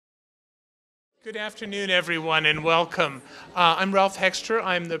Good afternoon, everyone, and welcome. I'm Ralph Hexter.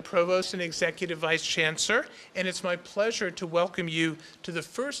 I'm the Provost and Executive Vice Chancellor, and it's my pleasure to welcome you to the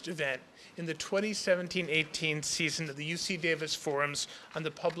first event in the 2017-18 season of the UC Davis Forums on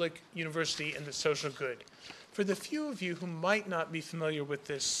the Public University and the Social Good. For the few of you who might not be familiar with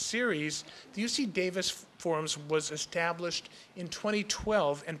this series, the UC Davis Forums was established in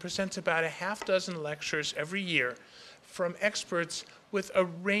 2012 and presents about a half dozen lectures every year from experts with a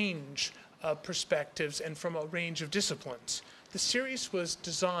range of perspectives and from a range of disciplines. The series was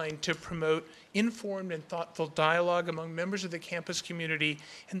designed to promote informed and thoughtful dialogue among members of the campus community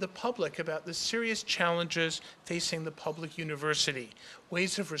and the public about the serious challenges facing the public university,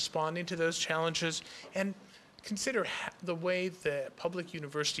 ways of responding to those challenges, and consider the way the public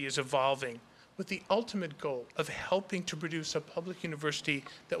university is evolving, with the ultimate goal of helping to produce a public university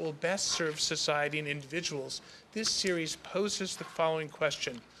that will best serve society and individuals. This series poses the following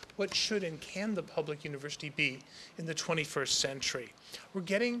question: what should and can the public university be in the 21st century? We're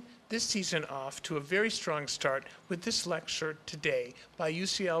getting this season off to a very strong start with this lecture today by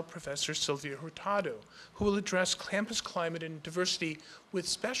UCL Professor Sylvia Hurtado, who will address campus climate and diversity with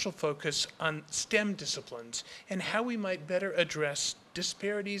special focus on STEM disciplines and how we might better address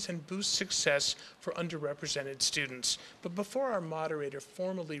disparities and boost success for underrepresented students. But before our moderator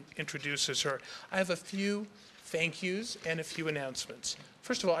formally introduces her, I have a few thank yous and a few announcements.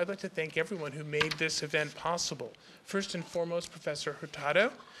 First of all, I'd like to thank everyone who made this event possible. First and foremost, Professor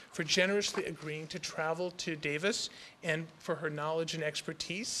Hurtado, for generously agreeing to travel to Davis and for her knowledge and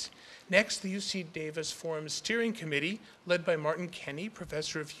expertise. Next, the UC Davis Forum Steering Committee, led by Martin Kenny,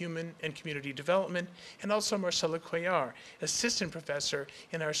 Professor of Human and Community Development, and also Marcela Cuellar, Assistant Professor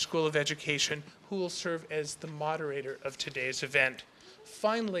in our School of Education, who will serve as the moderator of today's event.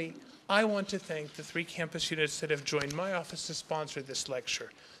 Finally, I want to thank the three campus units that have joined my office to sponsor this lecture: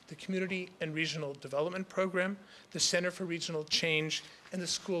 the Community and Regional Development Program, the Center for Regional Change, and the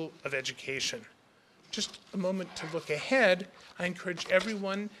School of Education. Just a moment to look ahead, I encourage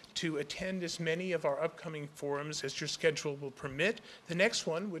everyone to attend as many of our upcoming forums as your schedule will permit. The next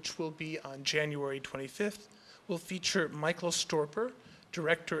one, which will be on January 25th, will feature Michael Storper,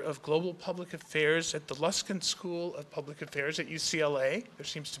 Director of Global Public Affairs at the Luskin School of Public Affairs at UCLA. There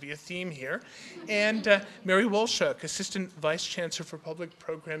seems to be a theme here. And Mary Wolchuk, Assistant Vice Chancellor for Public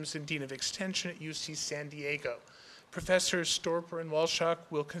Programs and Dean of Extension at UC San Diego. Professors Storper and Wolchuk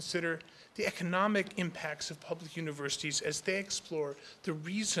will consider the economic impacts of public universities as they explore the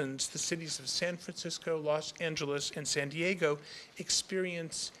reasons the cities of San Francisco, Los Angeles, and San Diego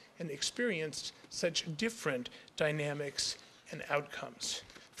experienced such different dynamics and outcomes.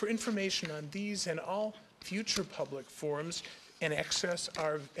 For information on these and all future public forums and to access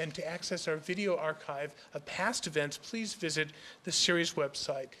our video archive of past events, please visit the series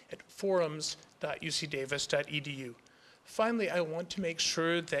website at forums.ucdavis.edu. Finally, I want to make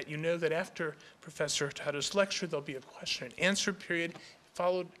sure that you know that after Professor Hurtado's lecture, there'll be a question and answer period,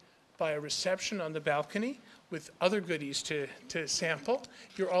 followed by a reception on the balcony with other goodies to sample.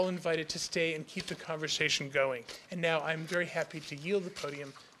 You're all invited to stay and keep the conversation going. And now I'm very happy to yield the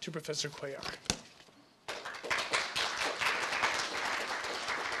podium to Professor Cuellar.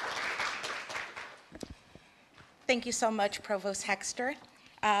 Thank you so much, Provost Hexter.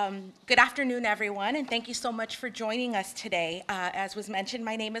 Good afternoon, everyone, and thank you so much for joining us today. As was mentioned,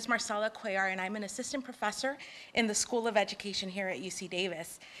 my name is Marcela Cuellar, and I'm an assistant professor in the School of Education here at UC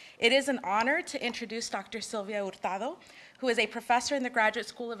Davis. It is an honor to introduce Dr. Sylvia Hurtado, who is a professor in the Graduate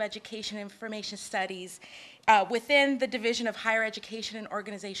School of Education and Information Studies within the Division of Higher Education and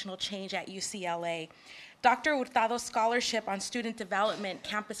Organizational Change at UCLA. Dr. Hurtado's scholarship on student development,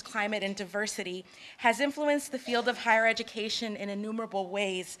 campus climate, and diversity has influenced the field of higher education in innumerable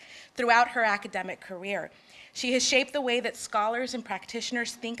ways throughout her academic career. She has shaped the way that scholars and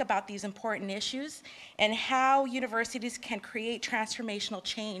practitioners think about these important issues and how universities can create transformational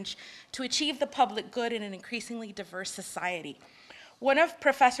change to achieve the public good in an increasingly diverse society. One of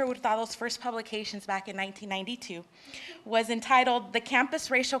Professor Hurtado's first publications back in 1992 was entitled "The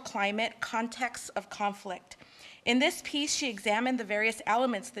Campus Racial Climate, Contexts of Conflict." In this piece, she examined the various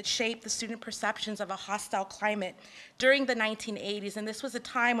elements that shaped the student perceptions of a hostile climate during the 1980s, and this was a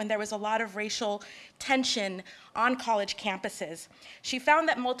time when there was a lot of racial tension on college campuses. She found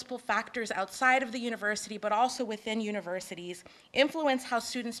that multiple factors outside of the university, but also within universities, influence how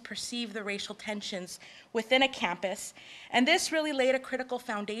students perceive the racial tensions within a campus, and this really laid a critical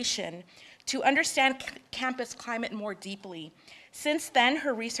foundation to understand campus climate more deeply. Since then,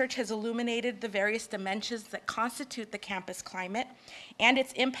 her research has illuminated the various dimensions that constitute the campus climate and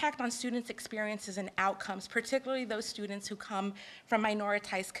its impact on students' experiences and outcomes, particularly those students who come from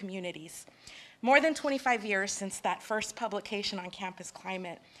minoritized communities. More than 25 years since that first publication on campus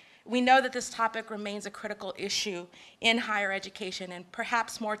climate, we know that this topic remains a critical issue in higher education, and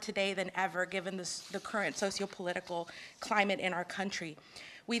perhaps more today than ever, given the current sociopolitical climate in our country.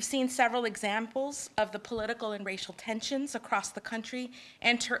 We've seen several examples of the political and racial tensions across the country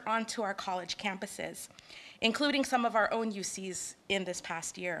enter onto our college campuses, including some of our own UCs in this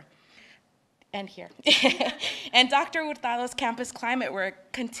past year. And here. And Dr. Hurtado's campus climate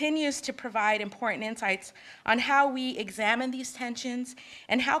work continues to provide important insights on how we examine these tensions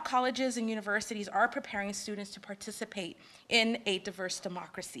and how colleges and universities are preparing students to participate in a diverse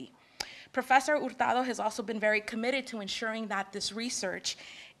democracy. Professor Hurtado has also been very committed to ensuring that this research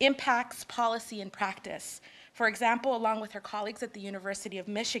impacts policy and practice. For example, along with her colleagues at the University of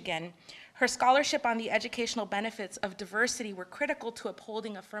Michigan, her scholarship on the educational benefits of diversity were critical to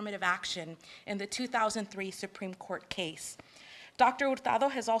upholding affirmative action in the 2003 Supreme Court case. Dr. Hurtado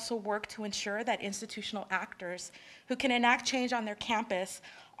has also worked to ensure that institutional actors who can enact change on their campus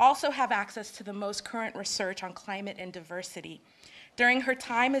also have access to the most current research on climate and diversity. During her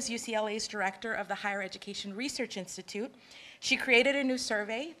time as UCLA's director of the Higher Education Research Institute, she created a new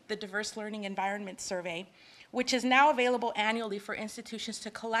survey, the Diverse Learning Environment Survey, which is now available annually for institutions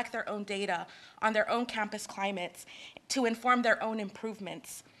to collect their own data on their own campus climates to inform their own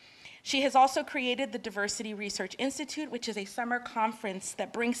improvements. She has also created the Diversity Research Institute, which is a summer conference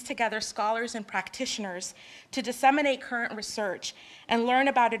that brings together scholars and practitioners to disseminate current research and learn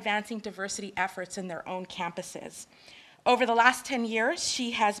about advancing diversity efforts in their own campuses. Over the last 10 years,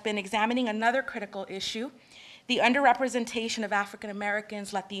 she has been examining another critical issue, the underrepresentation of African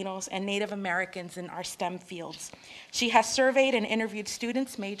Americans, Latinos, and Native Americans in our STEM fields. She has surveyed and interviewed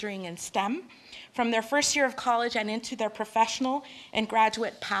students majoring in STEM from their first year of college and into their professional and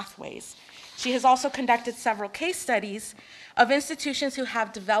graduate pathways. She has also conducted several case studies of institutions who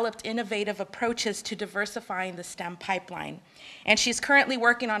have developed innovative approaches to diversifying the STEM pipeline. And she's currently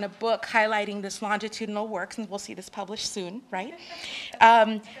working on a book highlighting this longitudinal work, and we'll see this published soon, right?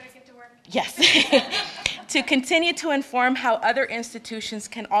 Yes. To continue to inform how other institutions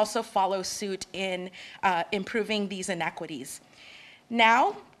can also follow suit in improving these inequities.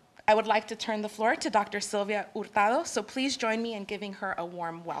 Now, I would like to turn the floor to Dr. Sylvia Hurtado, so please join me in giving her a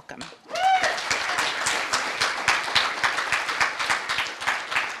warm welcome.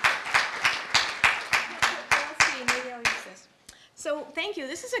 So thank you.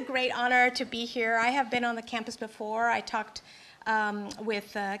 This is a great honor to be here. I have been on the campus before. I talked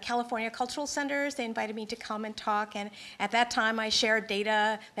with California Cultural Centers. They invited me to come and talk, and at that time I shared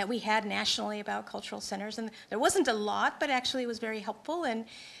data that we had nationally about cultural centers, and there wasn't a lot, but actually it was very helpful, and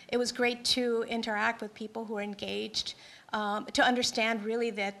it was great to interact with people who are engaged, to understand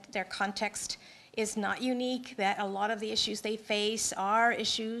really that their context is not unique, that a lot of the issues they face are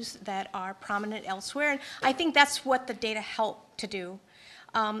issues that are prominent elsewhere, and I think that's what the data help to do.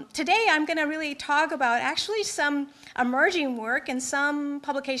 Today I'm going to really talk about actually some emerging work and some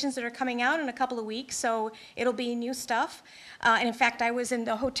publications that are coming out in a couple of weeks, so it'll be new stuff. And in fact, I was in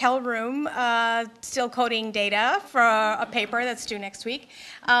the hotel room still coding data for a paper that's due next week.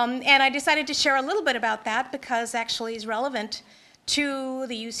 And I decided to share a little bit about that because actually it's relevant to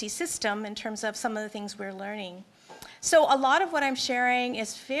the UC system in terms of some of the things we're learning. So a lot of what I'm sharing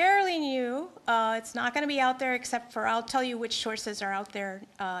is fairly new. It's not going to be out there except for, I'll tell you which sources are out there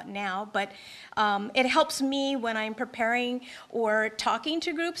now, but it helps me when I'm preparing or talking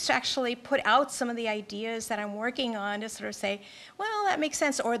to groups to actually put out some of the ideas that I'm working on to sort of say, well, that makes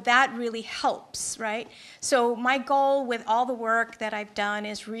sense, or that really helps, right? So my goal with all the work that I've done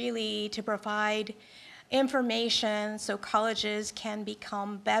is really to provide information so colleges can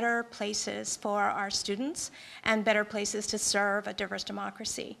become better places for our students and better places to serve a diverse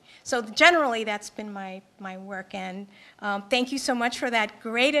democracy. So generally, that's been my work, and thank you so much for that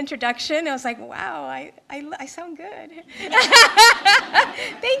great introduction. I was like, wow, I sound good.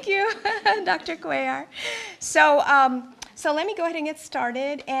 Thank you, Dr. Cuellar. So let me go ahead and get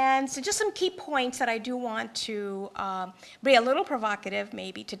started. And so just some key points that I do want to be a little provocative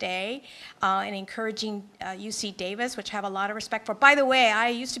maybe today and encouraging UC Davis, which I have a lot of respect for. By the way, I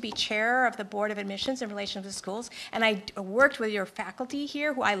used to be chair of the Board of Admissions in relation to schools, and I worked with your faculty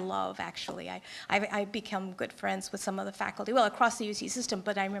here, who I love, actually. I've become good friends with some of the faculty, well, across the UC system,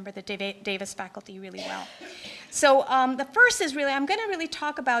 but I remember the Davis faculty really well. So the first is really, I'm going to really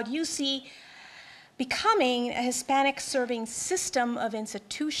talk about UC becoming a Hispanic serving system of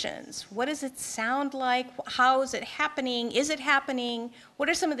institutions. What does it sound like? How is it happening? Is it happening? What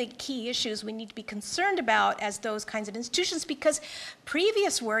are some of the key issues we need to be concerned about as those kinds of institutions? Because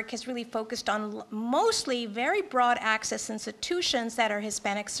previous work has really focused on mostly very broad access institutions that are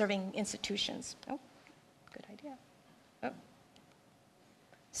Hispanic serving institutions. Oh, good idea. Oh.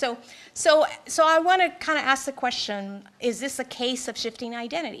 So I want to kind of ask the question, is this a case of shifting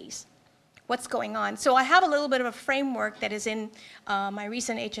identities? What's going on? So I have a little bit of a framework that is in my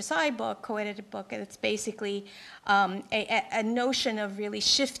recent HSI book, co-edited book, and it's basically a notion of really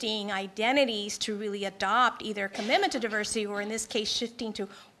shifting identities to really adopt either commitment to diversity or in this case shifting to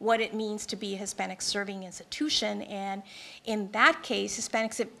what it means to be a Hispanic serving institution. And in that case,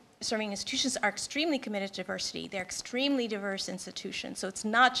 Hispanic serving institutions are extremely committed to diversity. They're extremely diverse institutions. So it's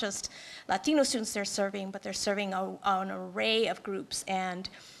not just Latino students they're serving, but they're serving an array of groups. And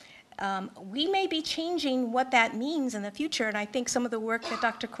we may be changing what that means in the future, and I think some of the work that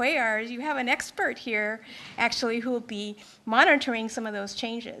Dr. Cuellar, you have an expert here actually who will be monitoring some of those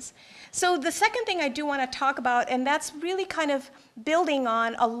changes. So the second thing I do want to talk about, and that's really kind of building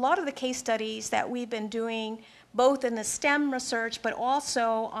on a lot of the case studies that we've been doing both in the STEM research, but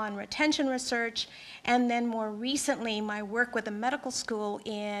also on retention research, and then more recently my work with the medical school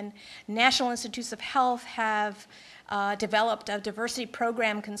in National Institutes of Health have developed a diversity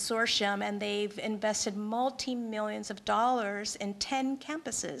program consortium, and they've invested multi-millions of dollars in 10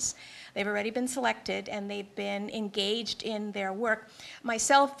 campuses. They've already been selected, and they've been engaged in their work.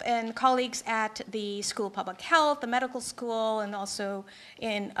 Myself and colleagues at the School of Public Health, the medical school, and also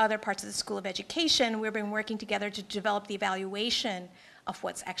in other parts of the School of Education, we've been working together to develop the evaluation of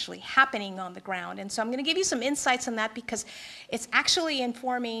what's actually happening on the ground. And so I'm going to give you some insights on that because it's actually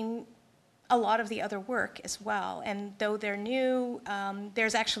informing a lot of the other work as well. And though they're new,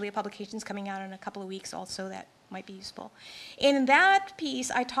 there's actually publications coming out in a couple of weeks also that might be useful. In that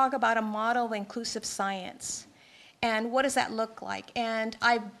piece, I talk about a model of inclusive science. And what does that look like? And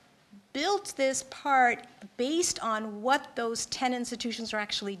I built this part based on what those 10 institutions are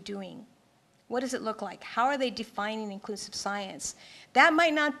actually doing. What does it look like? How are they defining inclusive science? That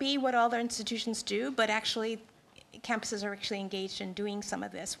might not be what all their institutions do, but actually campuses are actually engaged in doing some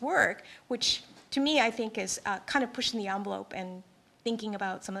of this work, which to me I think is kind of pushing the envelope and thinking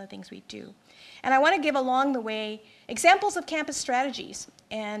about some of the things we do. And I want to give along the way examples of campus strategies.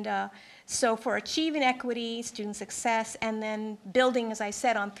 And so for achieving equity, student success, and then building, as I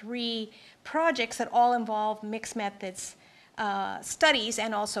said, on 3 projects that all involve mixed methods studies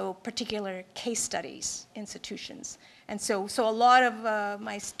and also particular case studies institutions. And so a lot of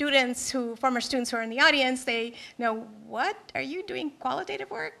my students, former students who are in the audience, they know, what, are you doing qualitative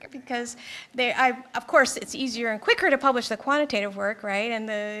work? Because of course, it's easier and quicker to publish the quantitative work, right? And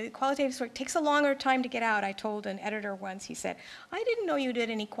the qualitative work takes a longer time to get out. I told an editor once, he said, I didn't know you did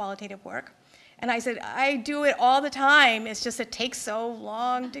any qualitative work. And I said, I do it all the time. It's just it takes so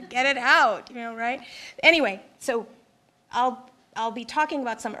long to get it out, right? Anyway, so I'll be talking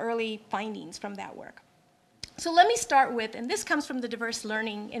about some early findings from that work. So let me start with, and this comes from the Diverse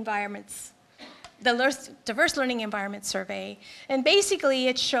Learning Environments, the Diverse Learning Environment Survey. And basically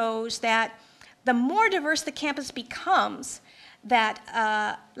it shows that the more diverse the campus becomes, that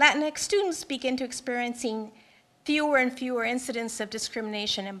Latinx students begin to experiencing fewer and fewer incidents of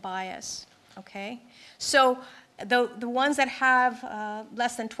discrimination and bias, okay? So the ones that have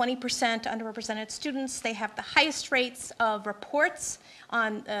less than 20% underrepresented students, they have the highest rates of reports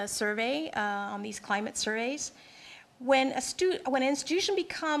on a survey, on these climate surveys. When an institution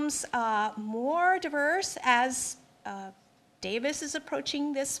becomes more diverse, as Davis is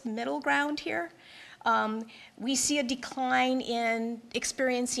approaching this middle ground here, we see a decline in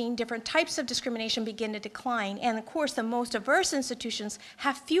experiencing different types of discrimination begin to decline. And of course, the most diverse institutions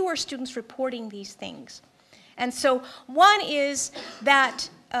have fewer students reporting these things. And so one is that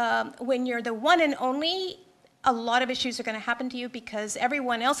when you're the one and only, a lot of issues are going to happen to you because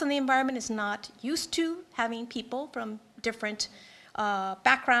everyone else in the environment is not used to having people from different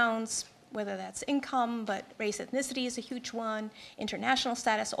backgrounds, whether that's income, but race, ethnicity is a huge one, international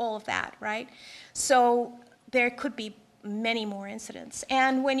status, all of that, right? So there could be many more incidents.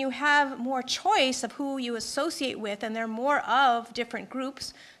 And when you have more choice of who you associate with, and there are more of different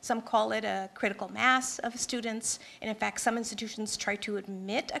groups, some call it a critical mass of students, and in fact some institutions try to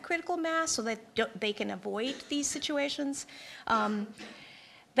admit a critical mass so that they can avoid these situations,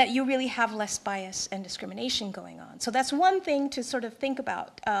 that you really have less bias and discrimination going on. So that's one thing to sort of think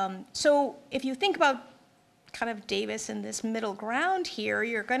about. So if you think about kind of Davis in this middle ground here,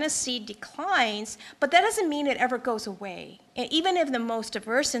 you're going to see declines, but that doesn't mean it ever goes away. Even in the most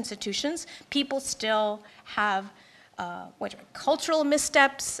diverse institutions, people still have cultural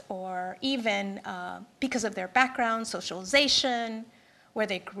missteps, or even because of their background, socialization, where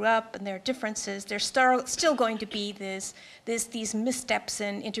they grew up and their differences, there's still going to be these missteps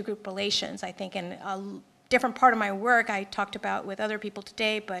in intergroup relations, I think. And a different part of my work I talked about with other people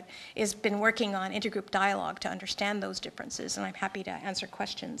today, but has been working on intergroup dialogue to understand those differences, and I'm happy to answer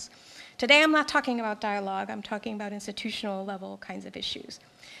questions. Today I'm not talking about dialogue, I'm talking about institutional level kinds of issues.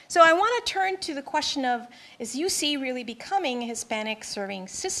 So I want to turn to the question of, is UC really becoming a Hispanic serving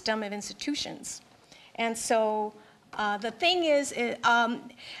system of institutions? And so the thing is,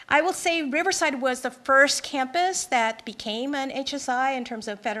 I will say Riverside was the first campus that became an HSI in terms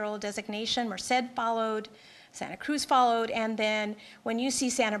of federal designation. Merced followed, Santa Cruz followed, and then when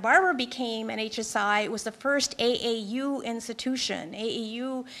UC Santa Barbara became an HSI, it was the first AAU institution.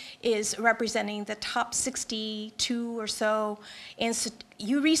 AAU is representing the top 62 or so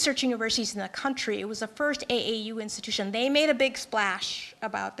research universities in the country. It was the first AAU institution. They made a big splash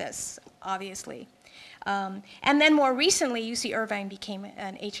about this, obviously. And then more recently, UC Irvine became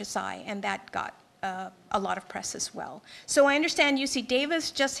an HSI, and that got a lot of press as well. So I understand UC Davis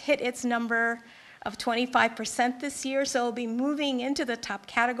just hit its number of 25% this year, so it'll be moving into the top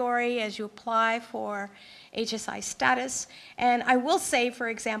category as you apply for HSI status. And I will say, for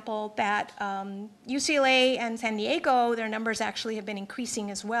example, that UCLA and San Diego, their numbers actually have been increasing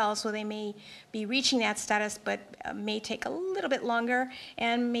as well, so they may be reaching that status, but may take a little bit longer,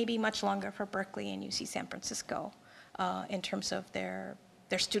 and maybe much longer for Berkeley and UC San Francisco in terms of their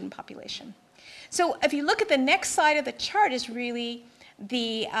student population. So if you look at the next side of the chart, is really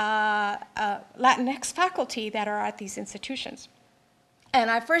the Latinx faculty that are at these institutions. And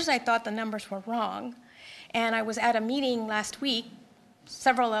at first I thought the numbers were wrong. And I was at a meeting last week,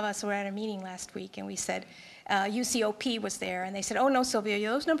 several of us were at a meeting last week, and we said, UCOP was there, and they said, oh no, Sylvia,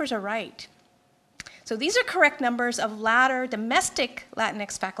 those numbers are right. So these are correct numbers of domestic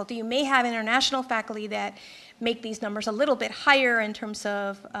Latinx faculty. You may have international faculty that make these numbers a little bit higher in terms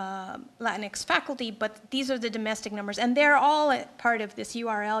of Latinx faculty, but these are the domestic numbers, and they're all part of this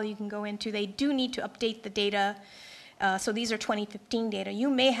URL you can go into. They do need to update the data. So these are 2015 data. You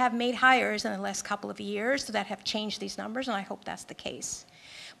may have made hires in the last couple of years that have changed these numbers, and I hope that's the case.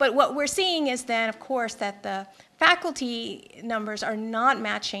 But what we're seeing is then, of course, that the faculty numbers are not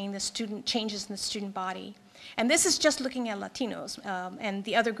matching the student changes in the student body. And this is just looking at Latinos, and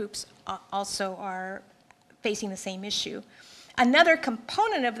the other groups also are facing the same issue. Another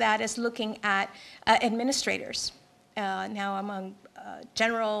component of that is looking at administrators. Now among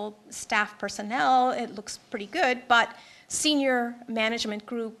general staff personnel, it looks pretty good, but senior management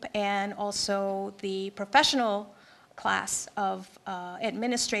group and also the professional class of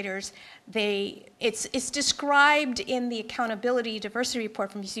administrators, it's described in the accountability diversity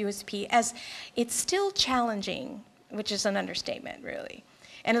report from USP as it's still challenging, which is an understatement, really.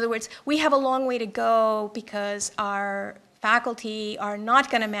 In other words, we have a long way to go because our faculty are not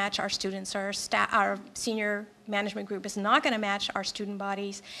going to match our students, our senior management group is not going to match our student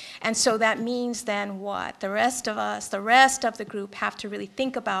bodies. And so that means then what? The rest of us, the rest of the group have to really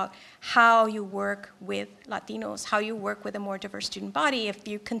think about how you work with Latinos, how you work with a more diverse student body if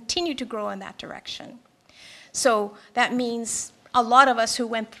you continue to grow in that direction. So that means a lot of us who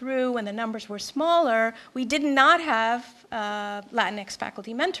went through when the numbers were smaller, we did not have Latinx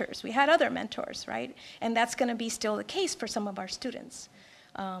faculty mentors. We had other mentors, right? And that's going to be still the case for some of our students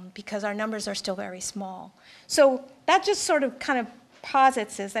because our numbers are still very small. So that just sort of kind of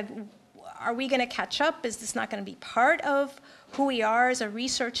posits is that are we going to catch up? Is this not going to be part of who we are as a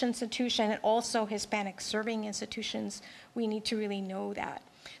research institution and also Hispanic serving institutions? We need to really know that.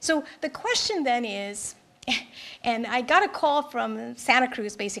 So the question then is, and I got a call from Santa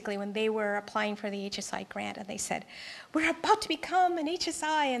Cruz, basically, when they were applying for the HSI grant, and they said, we're about to become an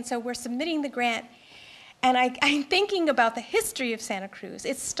HSI, and so we're submitting the grant. And I'm thinking about the history of Santa Cruz.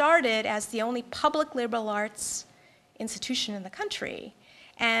 It started as the only public liberal arts institution in the country.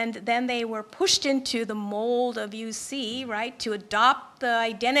 And then they were pushed into the mold of UC, right, to adopt the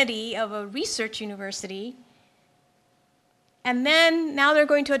identity of a research university. And then now they're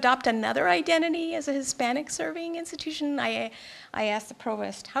going to adopt another identity as a Hispanic serving institution. I asked the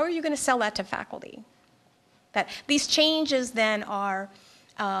provost, how are you going to sell that to faculty? That these changes then are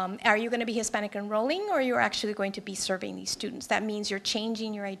you going to be Hispanic enrolling or you're actually going to be serving these students? That means you're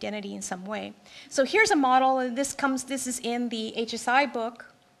changing your identity in some way. So here's a model, and this is in the HSI book.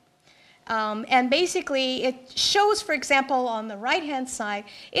 And basically, it shows, for example, on the right-hand side,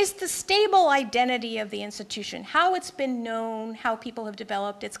 is the stable identity of the institution, how it's been known, how people have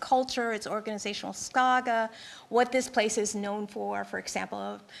developed its culture, its organizational saga, what this place is known for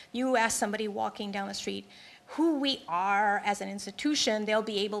example. If you ask somebody walking down the street who we are as an institution, they'll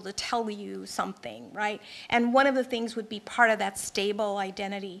be able to tell you something, right? And one of the things would be part of that stable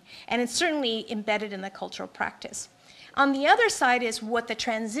identity, and it's certainly embedded in the cultural practice. On the other side is what the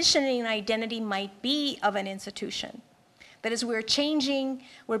transitioning identity might be of an institution. That is, we're changing,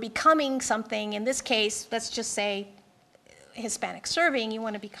 we're becoming something. In this case, let's just say Hispanic serving, you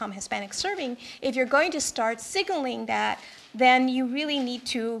want to become Hispanic serving. If you're going to start signaling that, then you really need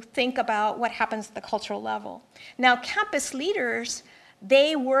to think about what happens at the cultural level. Now, campus leaders,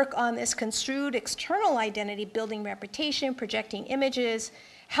 they work on this construed external identity, building reputation, projecting images,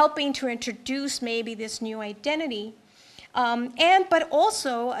 helping to introduce maybe this new identity. But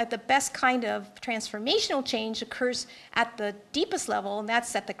also, the best kind of transformational change occurs at the deepest level, and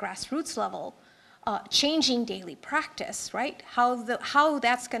that's at the grassroots level, changing daily practice, right? How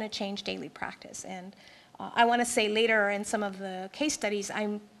that's going to change daily practice. And I want to say later in some of the case studies,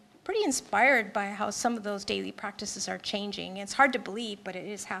 I'm pretty inspired by how some of those daily practices are changing. It's hard to believe, but it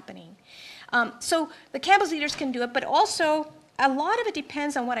is happening. So the campus leaders can do it, but also a lot of it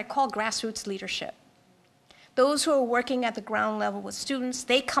depends on what I call grassroots leadership. Those who are working at the ground level with students,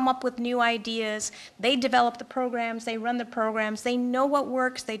 they come up with new ideas, they develop the programs, they run the programs, they know what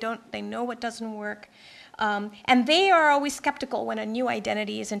works, they know what doesn't work. And they are always skeptical when a new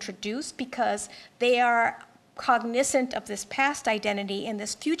identity is introduced because they are cognizant of this past identity and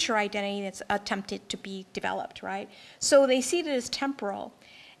this future identity that's attempted to be developed, right? So they see it as temporal.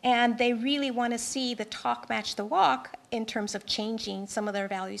 And they really want to see the talk match the walk in terms of changing some of their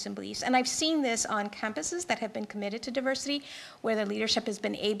values and beliefs. And I've seen this on campuses that have been committed to diversity, where the leadership has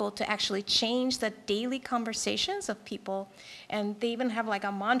been able to actually change the daily conversations of people. And they even have like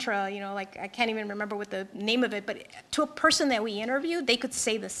a mantra, like I can't even remember what the name of it, but to a person that we interviewed, they could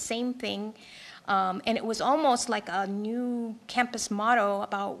say the same thing. And it was almost like a new campus motto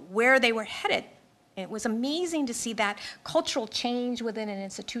about where they were headed. It was amazing to see that cultural change within an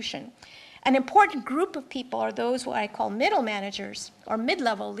institution. An important group of people are those what I call middle managers or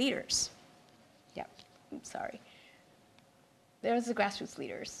mid-level leaders. Yeah, I'm sorry. There's the grassroots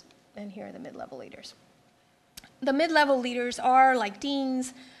leaders, and here are the mid-level leaders. The mid-level leaders are like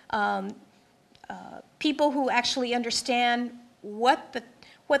deans, people who actually understand what the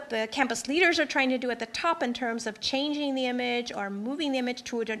campus leaders are trying to do at the top in terms of changing the image or moving the image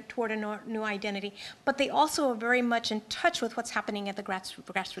toward a new identity, but they also are very much in touch with what's happening at the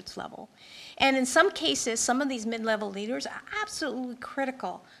grassroots level. And in some cases, some of these mid-level leaders are absolutely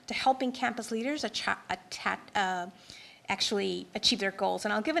critical to helping campus leaders actually achieve their goals.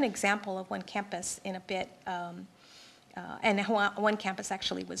 And I'll give an example of one campus in a bit, and how one campus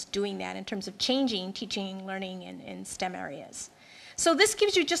actually was doing that in terms of changing teaching, learning in STEM areas. So this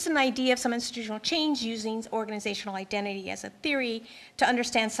gives you just an idea of some institutional change using organizational identity as a theory to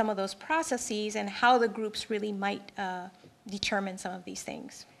understand some of those processes and how the groups really might determine some of these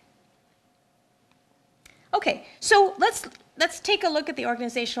things. Okay, so let's take a look at the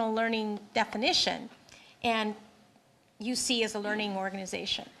organizational learning definition and UC as a learning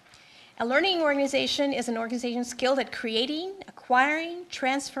organization. A learning organization is an organization skilled at creating, acquiring,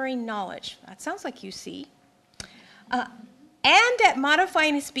 transferring knowledge. That sounds like UC. And at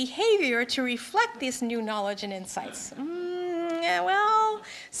modifying its behavior to reflect this new knowledge and insights. Well,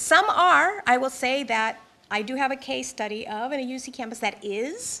 some are. I will say that I do have a case study of in a UC campus that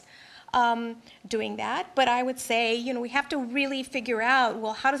is doing that, but I would say, we have to really figure out,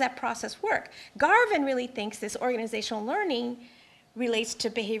 well, how does that process work? Garvin really thinks this organizational learning relates to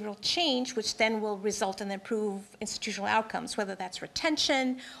behavioral change, which then will result in improved institutional outcomes, whether that's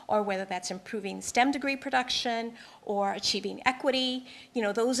retention or whether that's improving STEM degree production or achieving equity,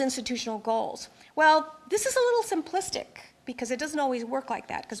 those institutional goals. Well, this is a little simplistic because it doesn't always work like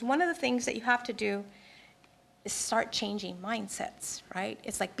that, because one of the things that you have to do is start changing mindsets, right?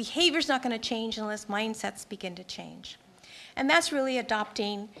 It's like behavior's not going to change unless mindsets begin to change. And that's really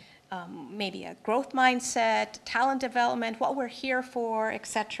adopting maybe a growth mindset, talent development, what we're here for,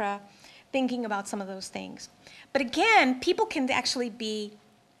 etc., thinking about some of those things. But again, people can actually be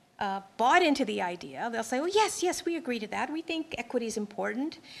bought into the idea. They'll say, oh, yes, we agree to that. We think equity is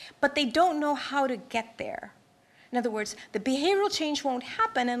important, but they don't know how to get there. In other words, the behavioral change won't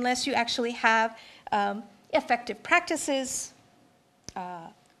happen unless you actually have effective practices,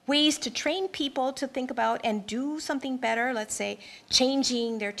 ways to train people to think about and do something better, let's say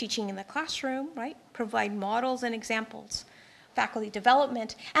changing their teaching in the classroom, right? Provide models and examples faculty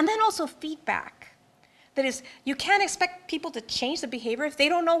development, and then also feedback. That is, you can't expect people to change the behavior if they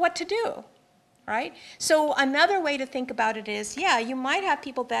don't know what to do, right? So another way to think about it is, yeah, you might have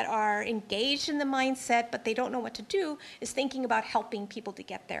people that are engaged in the mindset, but they don't know what to do, is thinking about helping people to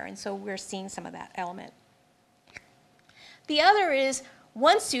get there. And so we're seeing some of that element. The other is,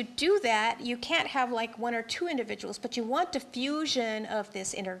 once you do that, you can't have like one or two individuals, but you want diffusion of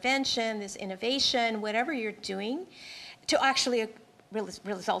this intervention, this innovation, whatever you're doing, to actually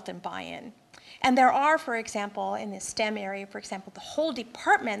result in buy-in. And there are, for example, in the STEM area, for example, the whole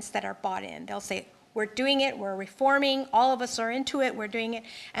departments that are bought in. They'll say, we're doing it, we're reforming, all of us are into it, we're doing it.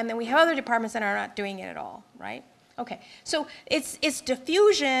 And then we have other departments that are not doing it at all, right? Okay, so it's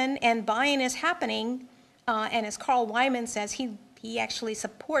diffusion and buy-in is happening. And as Carl Wyman says, he actually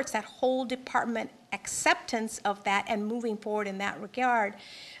supports that whole department acceptance of that and moving forward in that regard.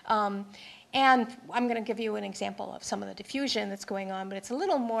 And I'm going to give you an example of some of the diffusion that's going on, but it's a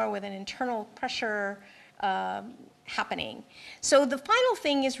little more with an internal pressure happening. So the final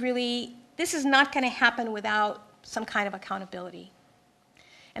thing is really, this is not going to happen without some kind of accountability.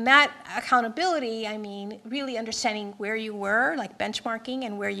 And that accountability, I mean, really understanding where you were, like benchmarking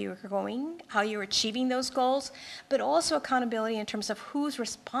and where you were going, how you're achieving those goals, but also accountability in terms of who's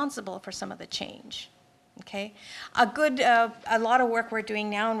responsible for some of the change. Okay, a lot of work we're doing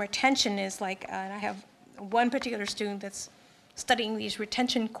now in retention is like, and I have one particular student that's studying these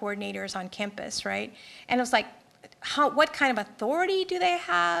retention coordinators on campus, right? And it was like, what kind of authority do they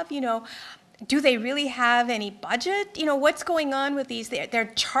have? You know, do they really have any budget? You know, what's going on with these?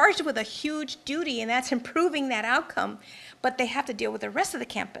 They're charged with a huge duty, and that's improving that outcome, but they have to deal with the rest of the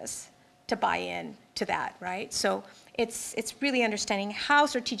campus to buy in to that, right? So it's really understanding how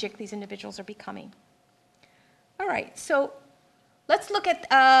strategic these individuals are becoming. All right, so let's look at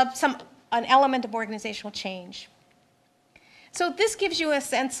an element of organizational change. So this gives you a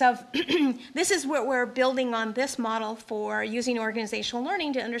sense of, this is what we're building on this model for using organizational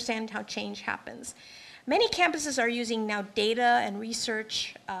learning to understand how change happens. Many campuses are using now data and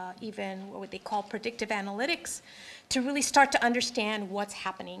research, even what they call predictive analytics, to really start to understand what's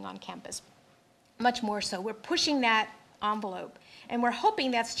happening on campus. Much more so. We're pushing that envelope, and we're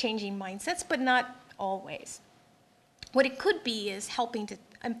hoping that's changing mindsets, but not always. What it could be is helping to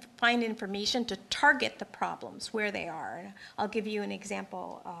find information to target the problems where they are. And I'll give you an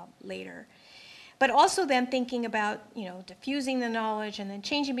example later. But also then thinking about, you know, diffusing the knowledge and then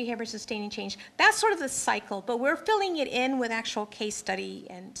changing behavior, sustaining change. That's sort of the cycle, but we're filling it in with actual case study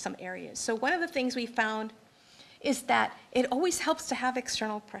and some areas. So one of the things we found is that it always helps to have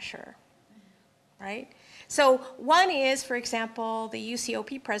external pressure, right? So one is, for example, the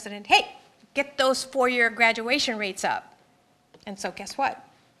UCOP president, hey, get those 4-year graduation rates up. And so guess what?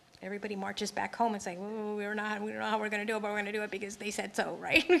 Everybody marches back home and say, oh, we don't know how we're going to do it, but we're going to do it because they said so,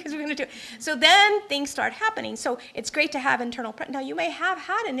 right? Because we're going to do it. So then things start happening. So it's great to have internal pressure. Now, you may have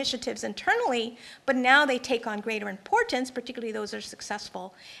had initiatives internally, but now they take on greater importance, particularly those that are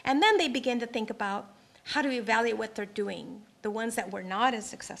successful. And then they begin to think about how do we evaluate what they're doing, the ones that were not as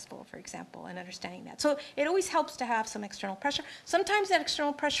successful, for example, and understanding that. So it always helps to have some external pressure. Sometimes that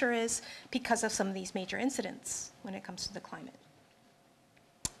external pressure is because of some of these major incidents when it comes to the climate.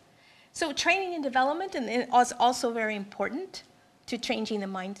 So training and development is also very important to changing the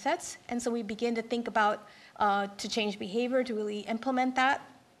mindsets. And so we begin to think about to change behavior, to really implement that.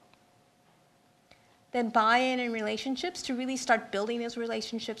 Then buy-in in relationships, to really start building those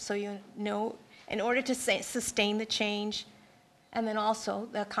relationships so you know, in order to sustain the change. And then also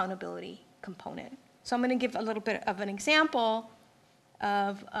the accountability component. So I'm going to give a little bit of an example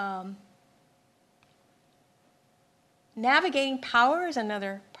of navigating power is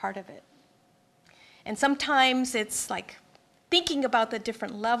another part of it. And sometimes it's like thinking about the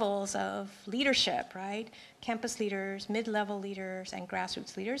different levels of leadership, right? Campus leaders, mid-level leaders, and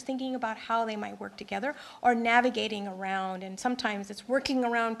grassroots leaders, thinking about how they might work together or navigating around. And sometimes it's working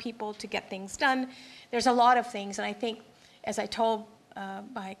around people to get things done. There's a lot of things, and I think, as I told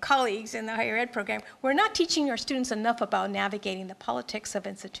my colleagues in the higher ed program, we're not teaching our students enough about navigating the politics of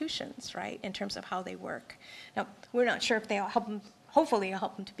institutions, right, in terms of how they work. Now, we're not sure if they'll help them, hopefully it'll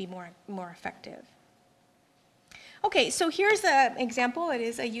help them to be more effective. Okay, so here's an example. It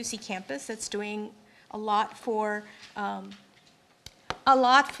is a UC campus that's doing a lot for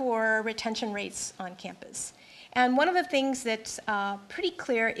retention rates on campus. And one of the things that's pretty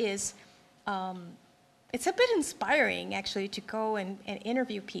clear is it's a bit inspiring, actually, to go and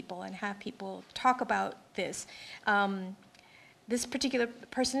interview people and have people talk about this. This particular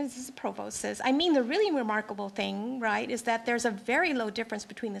person, this is the provost, says, I mean, the really remarkable thing, right, is that there's a very low difference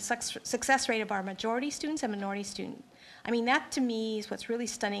between the success rate of our majority students and minority students. I mean, that to me is what's really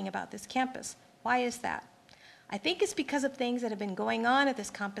stunning about this campus. Why is that? I think it's because of things that have been going on at this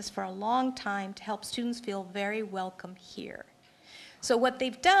campus for a long time to help students feel very welcome here. So what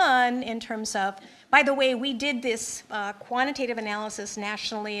they've done in terms of, by the way, we did this quantitative analysis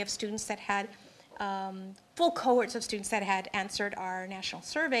nationally of students that had, full cohorts of students that had answered our national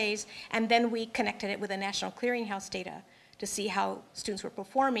surveys, and then we connected it with the National Clearinghouse data to see how students were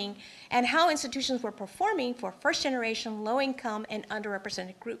performing and how institutions were performing for first generation, low income, and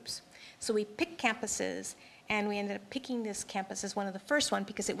underrepresented groups. So we picked campuses, and we ended up picking this campus as one of the first ones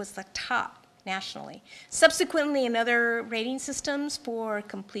because it was the top nationally. Subsequently, in other rating systems for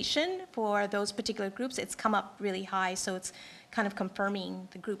completion for those particular groups, it's come up really high, so it's kind of confirming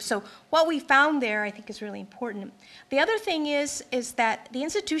the group. So what we found there, I think, is really important. The other thing is that the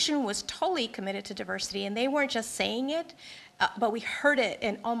institution was totally committed to diversity, and they weren't just saying it, but we heard it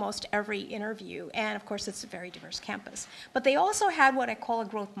in almost every interview, and of course, it's a very diverse campus. But they also had what I call a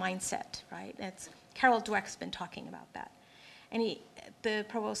growth mindset, right? Carol Dweck's been talking about that. And the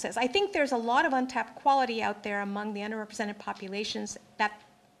provost says, I think there's a lot of untapped quality out there among the underrepresented populations that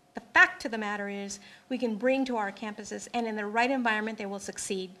the fact of the matter is we can bring to our campuses, and in the right environment, they will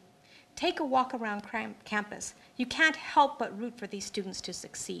succeed. Take a walk around campus. You can't help but root for these students to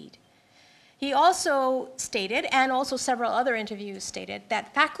succeed. He also stated, and also several other interviews stated,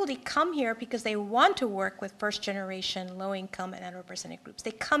 that faculty come here because they want to work with first generation, low income, and underrepresented groups.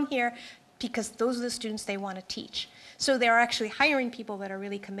 They come here because those are the students they want to teach. So they're actually hiring people that are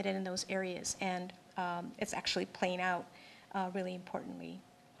really committed in those areas, and it's actually playing out really importantly.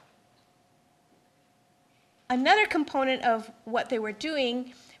 Another component of what they were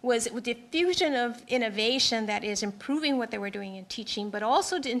doing was with the diffusion of innovation that is improving what they were doing in teaching, but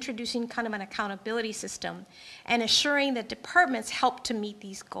also introducing kind of an accountability system and assuring that departments help to meet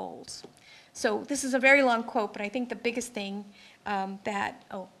these goals. So this is a very long quote, but I think the biggest thing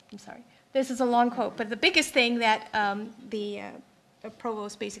this is a long quote, but the biggest thing that the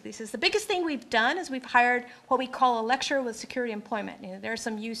provost basically says, the biggest thing we've done is we've hired what we call a lecturer with security employment. You know, there's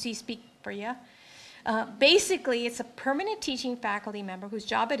some UC speak for you. Basically, it's a permanent teaching faculty member whose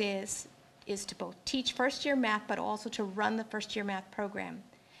job it is to both teach first-year math, but also to run the first-year math program.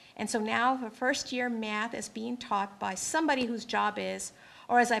 And so now the first-year math is being taught by somebody whose job is,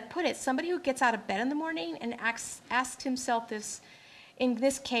 or as I put it, somebody who gets out of bed in the morning and asks himself this, in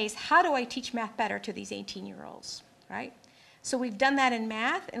this case, how do I teach math better to these 18-year-olds, right? So we've done that in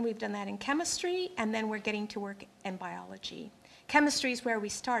math, and we've done that in chemistry, and then we're getting to work in biology. Chemistry is where we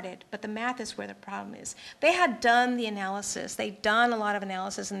started, but the math is where the problem is. They had done the analysis. They'd done a lot of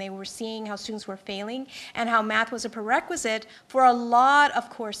analysis, and they were seeing how students were failing and how math was a prerequisite for a lot of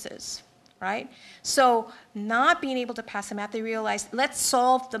courses, right? So not being able to pass the math, they realized, let's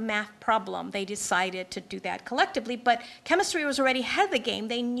solve the math problem. They decided to do that collectively, but chemistry was already ahead of the game.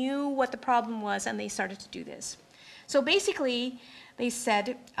 They knew what the problem was, and they started to do this. So basically, they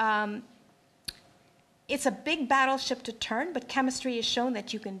said, it's a big battleship to turn, but chemistry has shown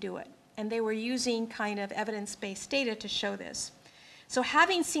that you can do it. And they were using kind of evidence-based data to show this. So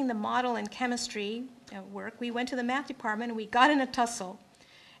having seen the model in chemistry work, we went to the math department and we got in a tussle.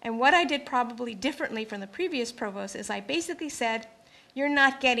 And what I did probably differently from the previous provost is I basically said, you're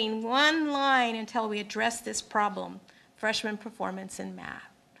not getting one line until we address this problem, freshman performance in math.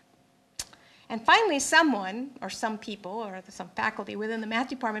 And finally, someone, or some people, or some faculty within the math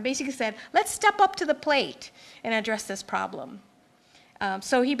department basically said, let's step up to the plate and address this problem.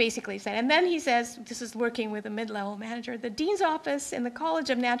 So he basically said, and then he says, this is working with a mid-level manager, the dean's office in the College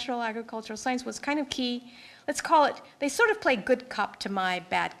of Natural Agricultural Science was kind of key. Let's call it, they sort of play good cop to my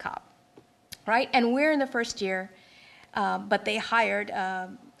bad cop, right? And we're in the first year, but they hired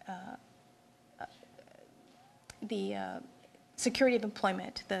the security of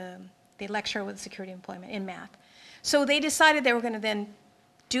employment, the lecturer with security employment in math. So they decided they were going to then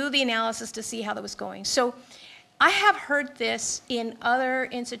do the analysis to see how that was going. So I have heard this in other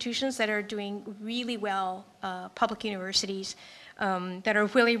institutions that are doing really well, public universities that are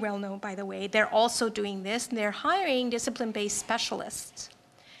really well known, by the way. They're also doing this, and they're hiring discipline-based specialists.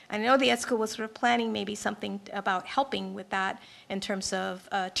 I know the ed school was sort of planning maybe something about helping with that in terms of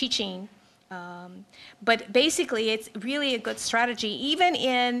teaching. But basically, it's really a good strategy. Even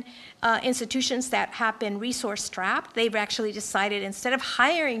in institutions that have been resource-strapped, they've actually decided instead of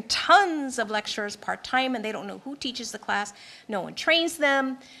hiring tons of lecturers part-time and they don't know who teaches the class, no one trains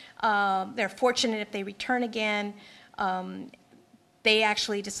them, they're fortunate if they return again, they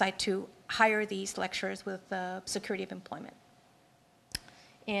actually decide to hire these lecturers with security of employment.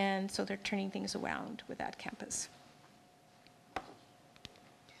 And so they're turning things around with that campus.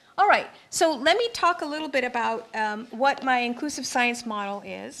 All right, So let me talk a little bit about what my inclusive science model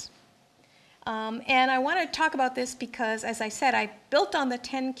is. And I want to talk about this because, as I said, I built on the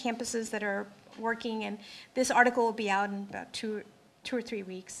 10 campuses that are working, and this article will be out in about two or 3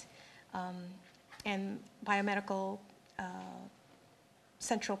 weeks, and biomedical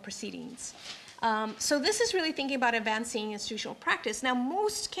central proceedings. So this is really thinking about advancing institutional practice. Now,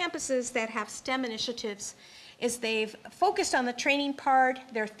 most campuses that have STEM initiatives is they've focused on the training part.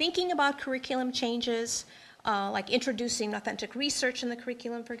 They're thinking about curriculum changes, like introducing authentic research in the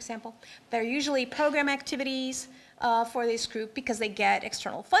curriculum, for example. They're usually program activities for this group because they get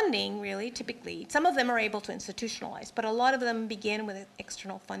external funding, really, typically. Some of them are able to institutionalize, but a lot of them begin with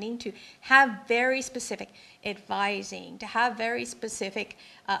external funding to have very specific advising, to have very specific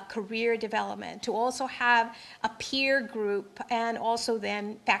career development, to also have a peer group, and also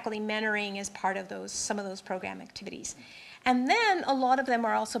then faculty mentoring as part of some of those program activities. And then a lot of them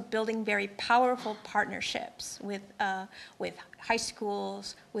are also building very powerful partnerships with high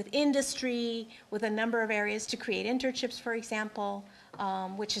schools, with industry, with a number of areas to create internships, for example,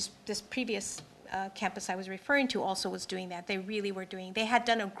 which is this previous campus I was referring to also was doing that. They had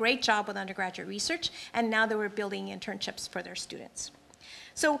done a great job with undergraduate research, and now they were building internships for their students.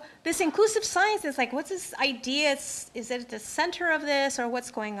 So this inclusive science is like, what's this idea? Is it at the center of this, or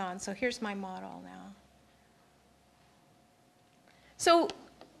what's going on? So here's my model now. So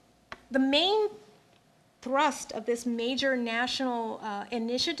the main thrust of this major national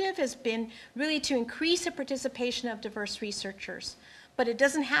initiative has been really to increase the participation of diverse researchers. But it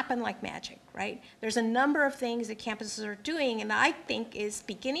doesn't happen like magic, right? There's a number of things that campuses are doing, and I think is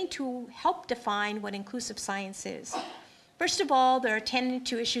beginning to help define what inclusive science is. First of all, they're attending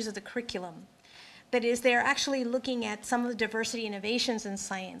to issues of the curriculum. That is, they're actually looking at some of the diversity innovations in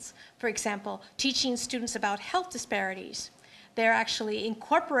science. For example, teaching students about health disparities. They're actually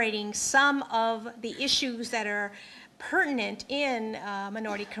incorporating some of the issues that are pertinent in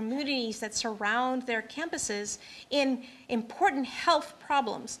minority communities that surround their campuses in important health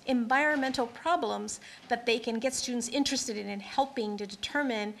problems, environmental problems that they can get students interested in and helping to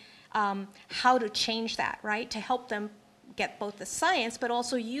determine how to change that, right? To help them get both the science, but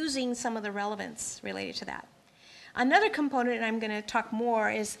also using some of the relevance related to that. Another component, and I'm going to talk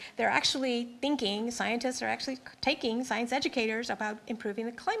more, is they're actually thinking, scientists are actually taking science educators about improving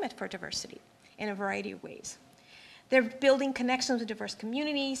the climate for diversity in a variety of ways. They're building connections with diverse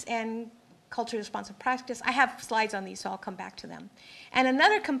communities and culturally responsive practice. I have slides on these, so I'll come back to them. And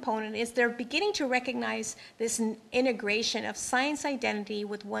another component is they're beginning to recognize this integration of science identity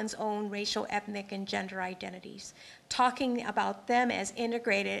with one's own racial, ethnic, and gender identities, talking about them as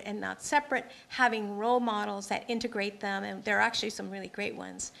integrated and not separate, having role models that integrate them, and there are actually some really great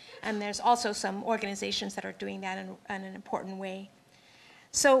ones. And there's also some organizations that are doing that in an important way.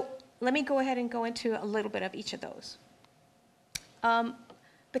 So let me go ahead and go into a little bit of each of those.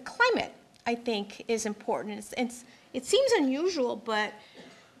 The climate, I think, is important. It seems unusual, but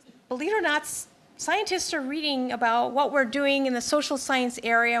believe it or not, scientists are reading about what we're doing in the social science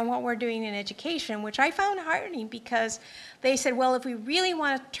area and what we're doing in education, which I found heartening because they said, well, if we really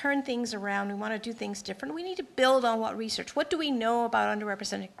want to turn things around, we want to do things different, we need to build on what research. What do we know about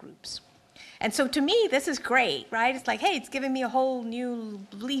underrepresented groups? And so to me, this is great, right? It's like, hey, it's giving me a whole new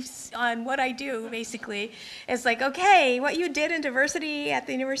beliefs on what I do, basically. It's like, okay, what you did in diversity at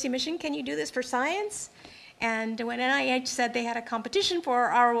the University of Michigan, can you do this for science? And when NIH said they had a competition for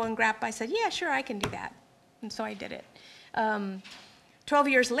RO and GRAP, I said, yeah, sure, I can do that. And so I did it. 12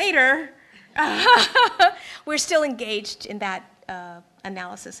 years later, we're still engaged in that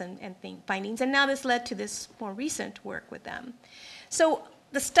analysis and findings. And now this led to this more recent work with them. So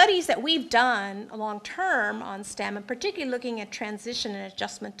the studies that we've done long-term on STEM, and particularly looking at transition and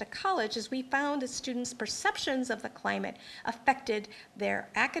adjustment to college, is we found that students' perceptions of the climate affected their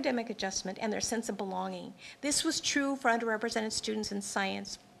academic adjustment and their sense of belonging. This was true for underrepresented students in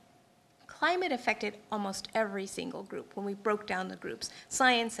science. Climate affected almost every single group when we broke down the groups,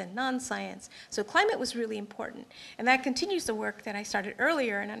 science and non-science. So climate was really important. And that continues the work that I started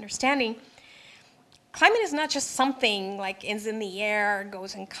earlier in understanding climate is not just something like is in the air,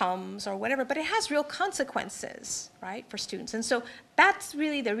 goes and comes, or whatever, but it has real consequences, right, for students. And so that's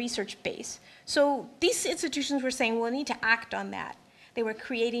really the research base. So these institutions were saying, well, we need to act on that. They were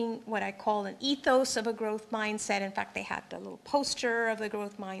creating what I call an ethos of a growth mindset. In fact, they had a little poster of the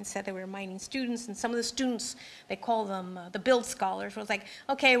growth mindset. They were reminding students, and some of the students, they call them the build scholars, was like,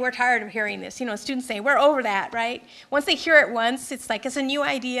 okay, we're tired of hearing this. You know, students say, we're over that, right? Once they hear it once, it's like, it's a new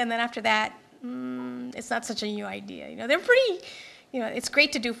idea, and then after that, it's not such a new idea. You know, they're pretty it's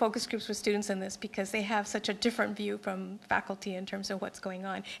great to do focus groups with students in this because they have such a different view from faculty in terms of what's going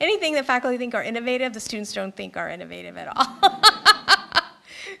on. Anything that faculty think are innovative, the students don't think are innovative at all.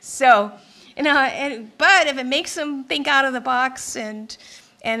 So, but if it makes them think out of the box and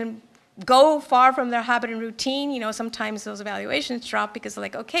go far from their habit and routine, sometimes those evaluations drop because they're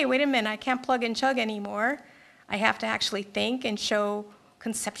like, okay, wait a minute, I can't plug and chug anymore. I have to actually think and show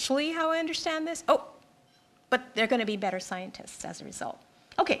conceptually how I understand this. Oh, but they're going to be better scientists as a result.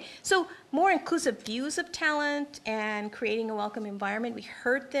 Okay, so more inclusive views of talent and creating a welcome environment. We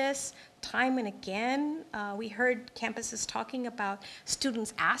heard this time and again. We heard campuses talking about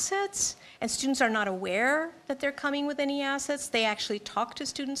students' assets, and students are not aware that they're coming with any assets. They actually talk to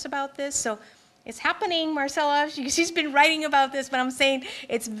students about this. So it's happening, Marcella. She's been writing about this, but I'm saying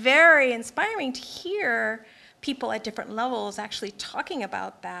it's very inspiring to hear people at different levels actually talking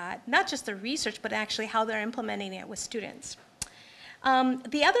about that, not just the research, but actually how they're implementing it with students.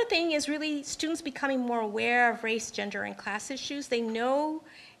 The other thing is really students becoming more aware of race, gender, and class issues. They know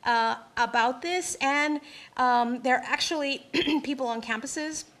about this, and there are actually people on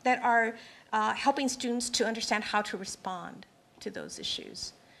campuses that are helping students to understand how to respond to those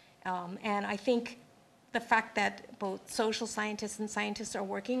issues. And I think the fact that both social scientists and scientists are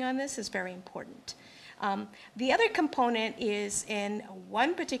working on this is very important. The other component is in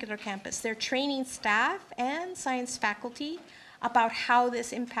one particular campus, they're training staff and science faculty about how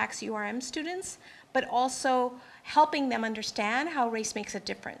this impacts URM students, but also helping them understand how race makes a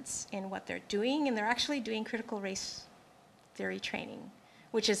difference in what they're doing. And they're actually doing critical race theory training,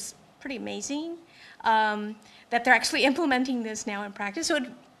 which is pretty amazing that they're actually implementing this now in practice. So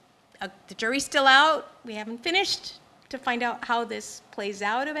the jury's still out. We haven't finished to find out how this plays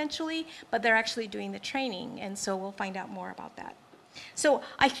out eventually, but they're actually doing the training, and so we'll find out more about that. So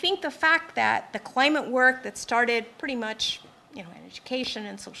I think the fact that the climate work that started pretty much in education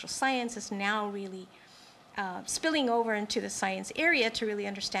and social science is now really spilling over into the science area to really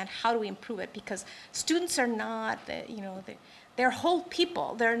understand how do we improve it, because students are not, they're whole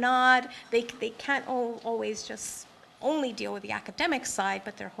people. They're not, they can't always just only deal with the academic side,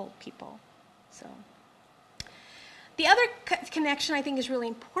 but they're whole people. So. The other connection I think is really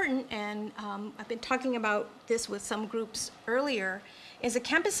important, and I've been talking about this with some groups earlier, is that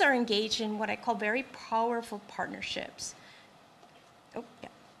campuses are engaged in what I call very powerful partnerships. Oh, yeah,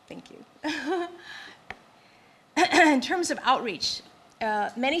 thank you. In terms of outreach,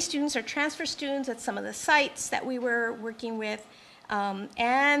 many students are transfer students at some of the sites that we were working with,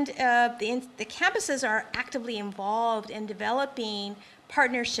 and the campuses are actively involved in developing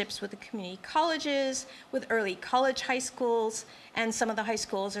partnerships with the community colleges, with early college high schools, and some of the high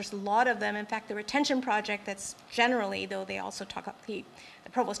schools. There's a lot of them. In fact, the retention project that's generally, though they also the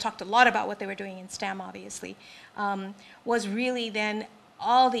provost talked a lot about what they were doing in STEM, obviously, was really then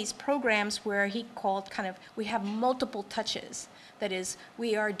all these programs where he called we have multiple touches. That is,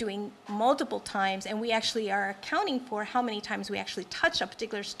 we are doing multiple times, and we actually are accounting for how many times we actually touch a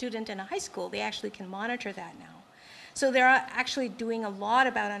particular student in a high school. They actually can monitor that now. So they're actually doing a lot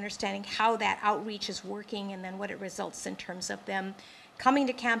about understanding how that outreach is working and then what it results in terms of them coming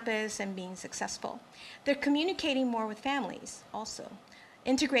to campus and being successful. They're communicating more with families also,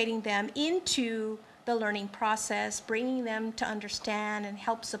 integrating them into the learning process, bringing them to understand and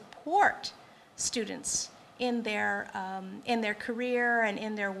help support students in their career and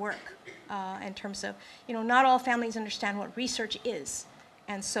in their work in terms of, not all families understand what research is.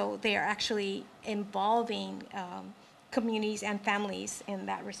 And so they are actually involving communities and families in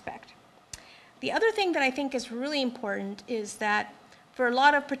that respect. The other thing that I think is really important is that for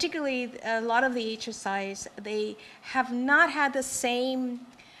particularly a lot of the HSIs, they have not had the same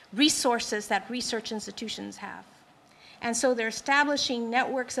resources that research institutions have. And so they're establishing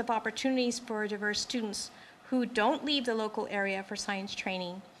networks of opportunities for diverse students who don't leave the local area for science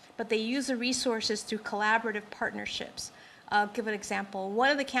training, but they use the resources through collaborative partnerships. I'll give an example. One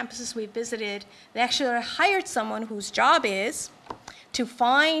of the campuses we visited, they actually hired someone whose job is to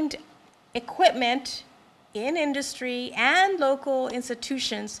find equipment in industry and local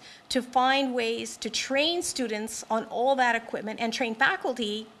institutions to find ways to train students on all that equipment and train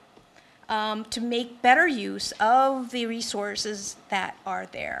faculty to make better use of the resources that are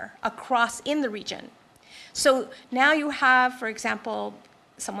there in the region. So now you have, for example,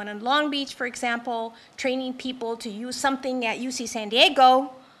 someone in Long Beach, for example, training people to use something at UC San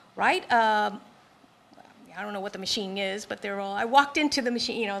Diego, right? I don't know what the machine is, but I walked into the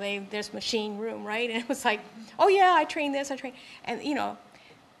machine, there's machine room, right? And it was like, oh yeah, I trained this, and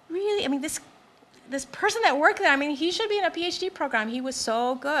really, this person that worked there, he should be in a PhD program. He was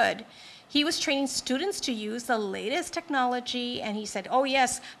so good. He was training students to use the latest technology, and he said, oh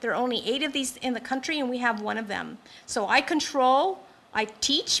yes, there are only 8 of these in the country, and we have 1 of them. So I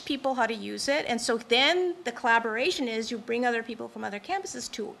teach people how to use it, and so then the collaboration is you bring other people from other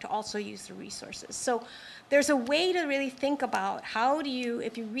campuses to also use the resources. So there's a way to really think about how do you,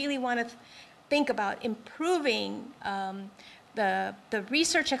 if you really want to think about improving the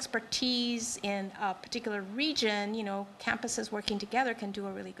research expertise in a particular region, you know, campuses working together can do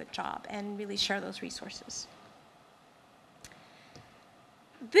a really good job and really share those resources.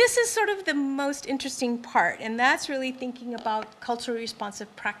 This is sort of the most interesting part, and that's really thinking about culturally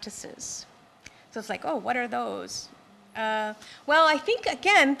responsive practices. So it's like, oh, what are those? Well, I think,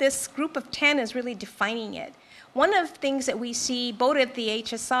 again, this group of 10 is really defining it. One of the things that we see both at the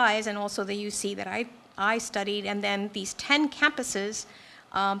HSIs and also the UC that I studied, and then these 10 campuses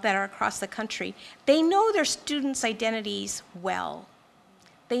that are across the country, they know their students' identities well.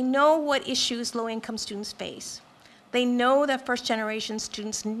 They know what issues low-income students face. They know that first-generation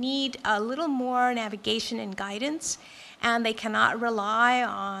students need a little more navigation and guidance, and they cannot rely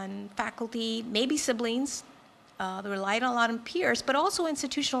on faculty, maybe siblings. They rely a lot on peers, but also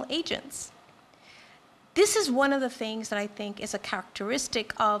institutional agents. This is one of the things that I think is a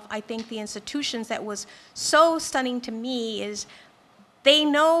characteristic of, I think, the institutions that was so stunning to me is they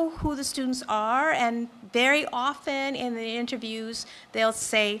know who the students are, and very often in the interviews, they'll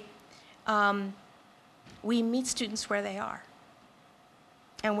say, we meet students where they are,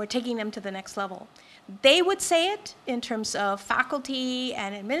 and we're taking them to the next level. They would say it in terms of faculty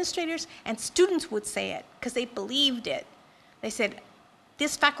and administrators, and students would say it because they believed it. They said,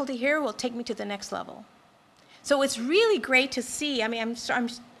 this faculty here will take me to the next level. So it's really great to see. I mean,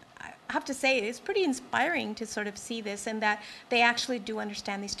 I have to say, it's pretty inspiring to sort of see this, and that they actually do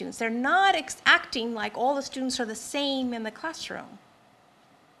understand these students. They're not acting like all the students are the same in the classroom.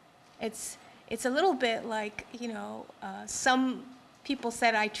 It's a little bit like, you know, some people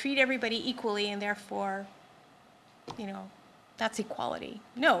said, I treat everybody equally, and therefore, you know, that's equality.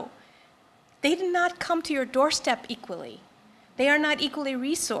 No, they did not come to your doorstep equally. They are not equally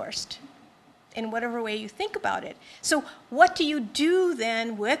resourced in whatever way you think about it. So what do you do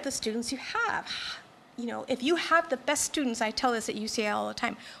then with the students you have? You know, if you have the best students, I tell this at UCL all the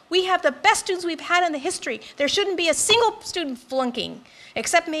time, we have the best students we've had in the history. There shouldn't be a single student flunking,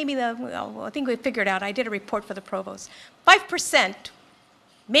 except maybe well, I think we figured out, I did a report for the provost, 5%,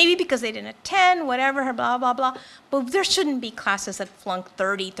 maybe because they didn't attend, whatever, blah, blah, blah, but there shouldn't be classes that flunk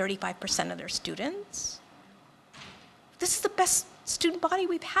 30, 35% of their students. This is the best student body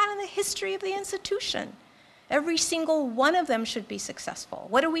we've had in the history of the institution. Every single one of them should be successful.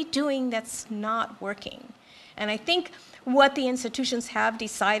 What are we doing that's not working? And I think what the institutions have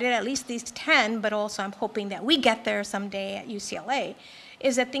decided, at least these 10, but also I'm hoping that we get there someday at UCLA,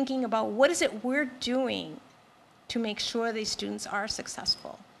 is that thinking about what is it we're doing to make sure these students are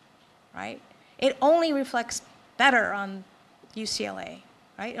successful, right? It only reflects better on UCLA,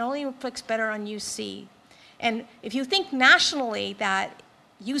 right? It only reflects better on UC. And if you think nationally that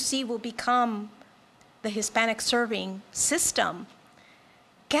UC will become the Hispanic serving system,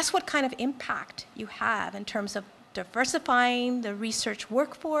 guess what kind of impact you have in terms of diversifying the research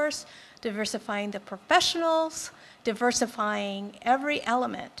workforce, diversifying the professionals, diversifying every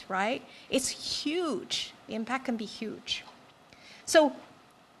element, right? It's huge. The impact can be huge. So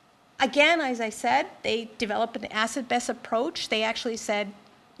again, as I said, they developed an asset-based approach. They actually said,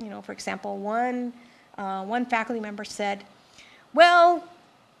 you know, for example, one faculty member said, well,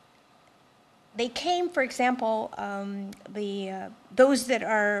 they came, for example, those that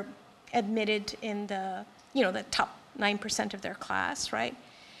are admitted in the, you know, the top 9% of their class, right?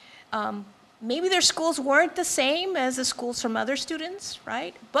 Maybe their schools weren't the same as the schools from other students,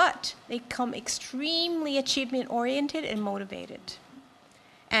 right? But they come extremely achievement-oriented and motivated.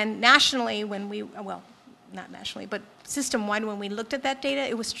 And nationally, when we, well, not nationally, but system-wide, when we looked at that data,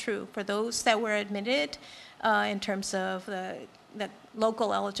 it was true. For those that were admitted in terms of the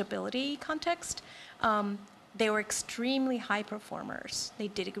local eligibility context, they were extremely high performers. They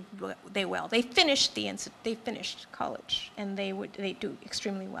did well. They finished college, and they do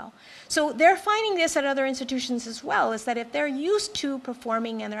extremely well. So they're finding this at other institutions as well, is that if they're used to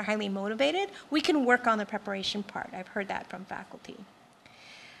performing and they're highly motivated, we can work on the preparation part. I've heard that from faculty.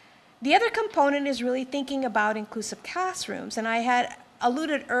 The other component is really thinking about inclusive classrooms, and I had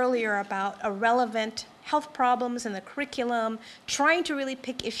alluded earlier about a relevant health problems in the curriculum, trying to really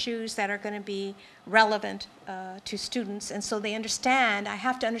pick issues that are going to be relevant to students, and so they understand, I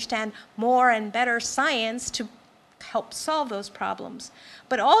have to understand more and better science to help solve those problems.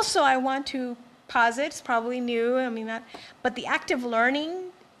 But also I want to posit, it's probably new, I mean, but the active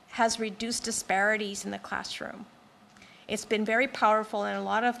learning has reduced disparities in the classroom. It's been very powerful, and a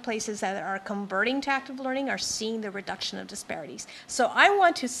lot of places that are converting to active learning are seeing the reduction of disparities. So I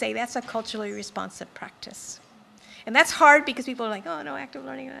want to say that's a culturally responsive practice. And that's hard because people are like, oh no, active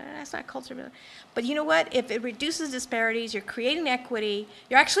learning, that's not culturally. But you know what? If it reduces disparities, you're creating equity,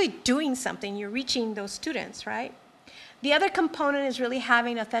 you're actually doing something, you're reaching those students, right? The other component is really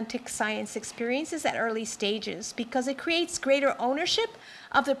having authentic science experiences at early stages, because it creates greater ownership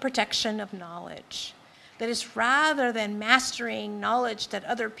of the protection of knowledge. That is, rather than mastering knowledge that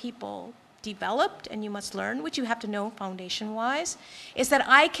other people developed and you must learn, which you have to know foundation-wise, is that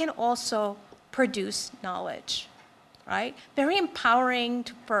I can also produce knowledge, right? Very empowering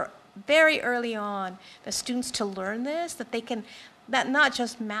for very early on the students to learn this, that they can not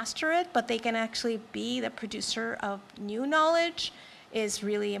just master it, but they can actually be the producer of new knowledge is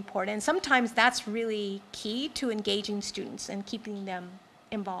really important. And sometimes that's really key to engaging students and keeping them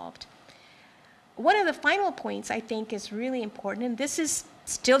involved. One of the final points I think is really important, and this is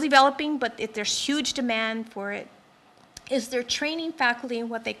still developing, but there's huge demand for it, is they're training faculty in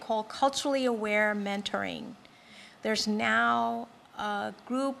what they call culturally aware mentoring. There's now a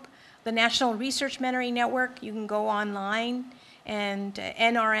group, the National Research Mentoring Network. You can go online and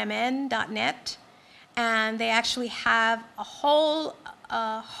nrmn.net, and they actually have a whole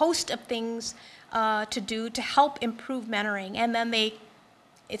host of things to do to help improve mentoring. And then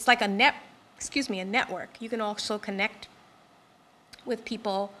it's like a network. You can also connect with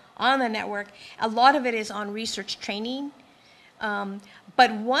people on the network. A lot of it is on research training.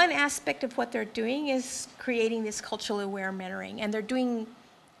 But one aspect of what they're doing is creating this culturally aware mentoring. And they're doing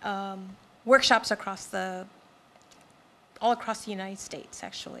workshops all across the United States,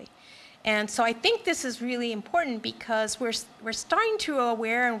 actually. And so I think this is really important because we're starting to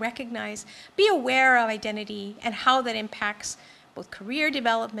be aware of identity and how that impacts both career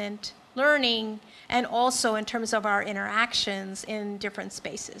development, learning, and also in terms of our interactions in different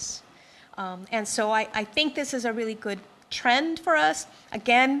spaces. And so I think this is a really good trend for us.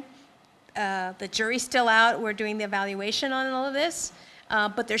 Again, the jury's still out. We're doing the evaluation on all of this,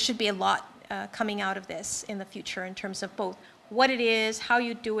 but there should be a lot coming out of this in the future in terms of both what it is, how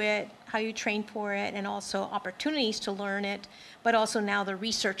you do it, how you train for it, and also opportunities to learn it, but also now the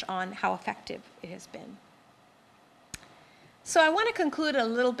research on how effective it has been. So I want to conclude a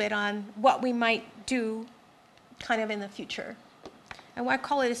little bit on what we might do kind of in the future. And I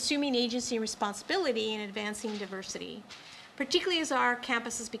call it assuming agency and responsibility in advancing diversity, particularly as our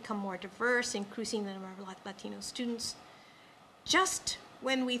campuses become more diverse, increasing the number of Latino students. Just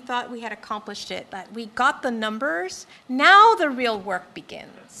when we thought we had accomplished it, that we got the numbers, now the real work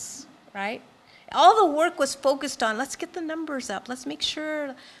begins, right? All the work was focused on, let's get the numbers up, let's make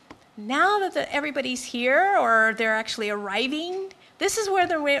sure. Now that everybody's here, or they're actually arriving, this is where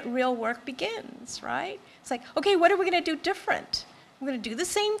the real work begins, right? It's like, okay, what are we going to do different? We're going to do the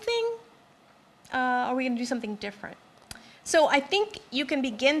same thing? Or are we going to do something different? So I think you can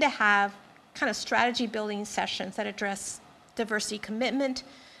begin to have kind of strategy building sessions that address diversity commitment.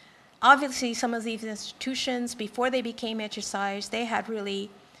 Obviously, some of these institutions, before they became HSIs, they had really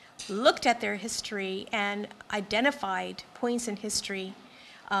looked at their history and identified points in history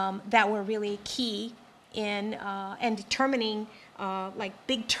that were really key in and determining like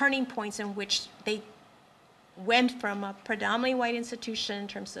big turning points in which they went from a predominantly white institution in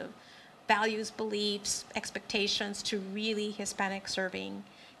terms of values, beliefs, expectations to really Hispanic serving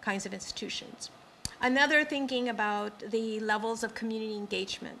kinds of institutions. Another thinking about the levels of community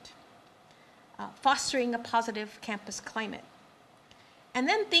engagement, fostering a positive campus climate. And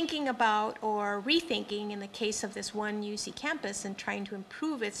then thinking about, or rethinking in the case of this one UC campus and trying to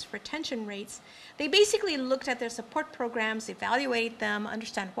improve its retention rates, they basically looked at their support programs, evaluated them,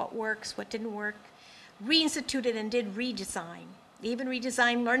 understand what works, what didn't work, reinstituted and did redesign. They even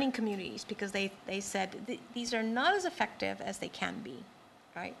redesigned learning communities because they said these are not as effective as they can be,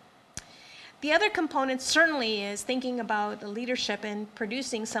 right? The other component certainly is thinking about the leadership and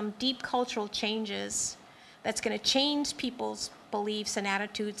producing some deep cultural changes that's going to change people's beliefs and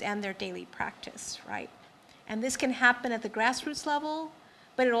attitudes and their daily practice, right? And this can happen at the grassroots level,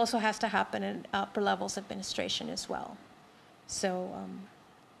 but it also has to happen at upper levels of administration as well. So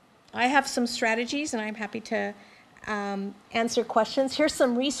I have some strategies, and I'm happy to answer questions. Here's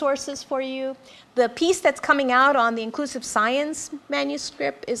some resources for you. The piece that's coming out on the inclusive science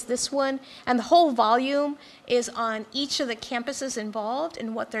manuscript is this one, and the whole volume is on each of the campuses involved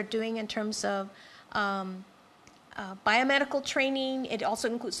and what they're doing in terms of biomedical training. It also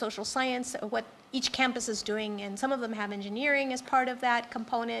includes social science, what each campus is doing, and some of them have engineering as part of that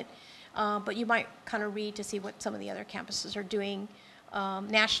component, but you might kind of read to see what some of the other campuses are doing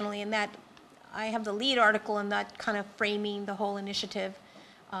nationally, and that I have the lead article in that kind of framing the whole initiative.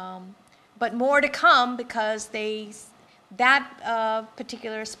 But more to come because that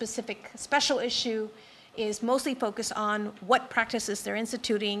particular specific special issue is mostly focused on what practices they're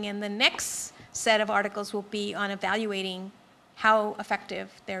instituting, and the next set of articles will be on evaluating how effective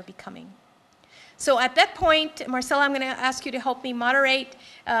they're becoming. So at that point, Marcella, I'm going to ask you to help me moderate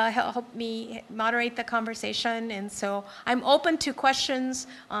the conversation. And so I'm open to questions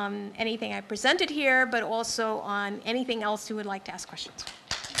on anything I presented here, but also on anything else you would like to ask questions.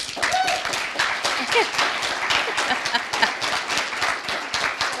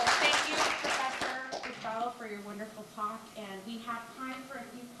 For your wonderful talk, and we have time for a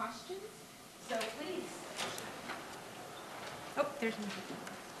few questions, so please. Oh, there's one.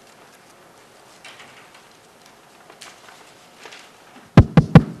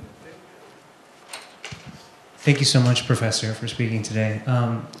 Thank you so much, Professor, for speaking today.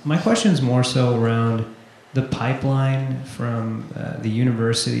 My question is more so around the pipeline from the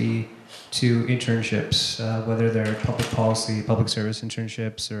university to internships, whether they're public policy, public service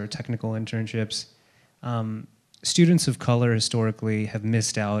internships, or technical internships. Students of color historically have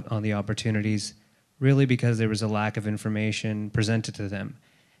missed out on the opportunities really because there was a lack of information presented to them.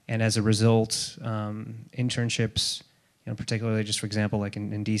 And as a result, internships, particularly just for example, like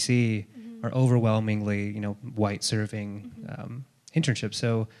in DC, are overwhelmingly, white serving internships.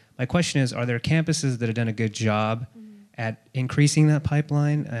 So my question is, are there campuses that have done a good job at increasing that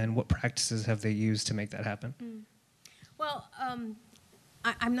pipeline, and what practices have they used to make that happen? Well,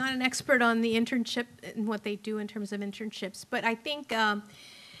 I'm not an expert on the internship and what they do in terms of internships, but I think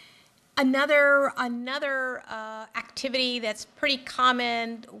another activity that's pretty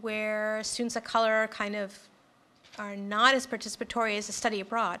common where students of color kind of are not as participatory is a study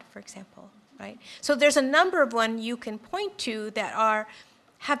abroad, for example, right? So there's a number of one you can point to that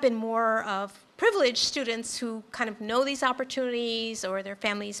have been more of privileged students who kind of know these opportunities, or their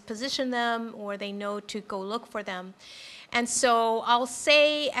families position them, or they know to go look for them. And so I'll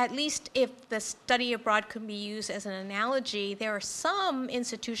say, at least if the study abroad can be used as an analogy, there are some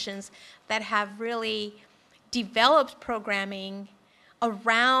institutions that have really developed programming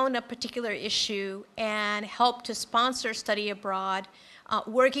around a particular issue and help to sponsor study abroad,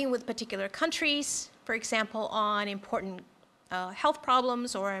 working with particular countries, for example, on important health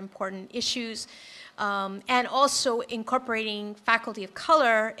problems or important issues, and also incorporating faculty of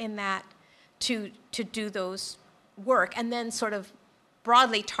color in that to do those work, and then sort of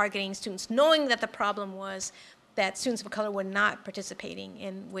broadly targeting students, knowing that the problem was that students of color were not participating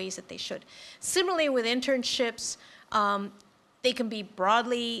in ways that they should. Similarly with internships, they can be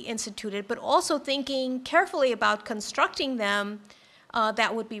broadly instituted, but also thinking carefully about constructing them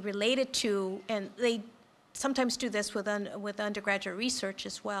that would be related to, and they sometimes do this with undergraduate research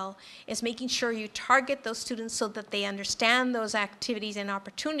as well, is making sure you target those students so that they understand those activities and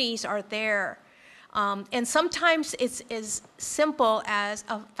opportunities are there. And sometimes it's as simple as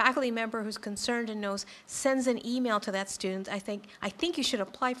a faculty member who's concerned and knows sends an email to that student, I think you should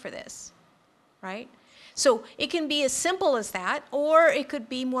apply for this, right? So it can be as simple as that, or it could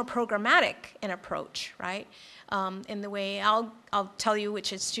be more programmatic in approach, right? In the way, I'll tell you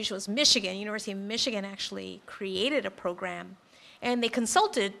which institution was Michigan. University of Michigan actually created a program, and they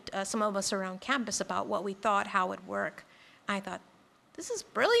consulted some of us around campus about what we thought, how it would work. I thought, this is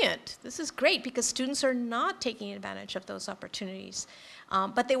brilliant. This is great, because students are not taking advantage of those opportunities.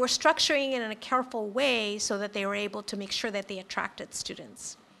 But they were structuring it in a careful way so that they were able to make sure that they attracted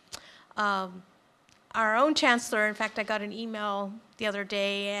students. Our own chancellor, in fact, I got an email the other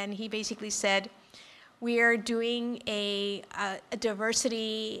day, and he basically said, we are doing a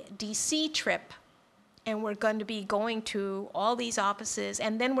diversity DC trip, and we're going to be going to all these offices,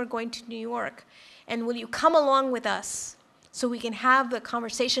 and then we're going to New York. And will you come along with us so we can have the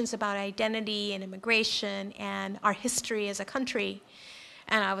conversations about identity and immigration and our history as a country?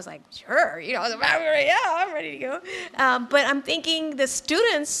 And I was like, sure, yeah, I'm ready to go. But I'm thinking the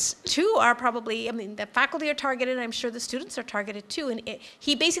students, too, are probably, the faculty are targeted, and I'm sure the students are targeted, too. And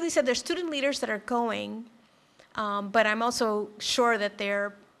he basically said there's student leaders that are going, but I'm also sure that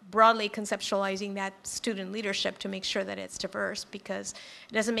they're broadly conceptualizing that student leadership to make sure that it's diverse, because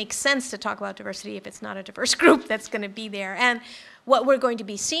it doesn't make sense to talk about diversity if it's not a diverse group that's going to be there. And what we're going to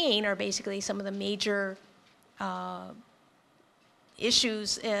be seeing are basically some of the major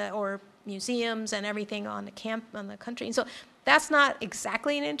issues or museums and everything on the country. And so that's not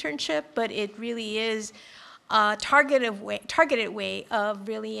exactly an internship, but it really is a targeted way of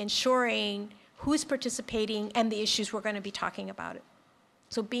really ensuring who's participating and the issues we're going to be talking about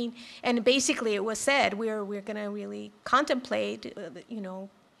So and basically it was said, we're going to really contemplate,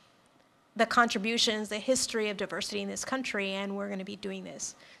 the contributions, the history of diversity in this country, and we're going to be doing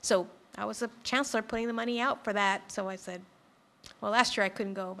this. So I was the chancellor putting the money out for that. So I said, well, last year I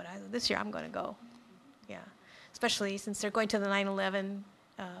couldn't go, but this year I'm going to go. Yeah, especially since they're going to the 9/11,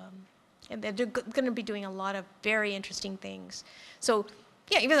 and they're going to be doing a lot of very interesting things. So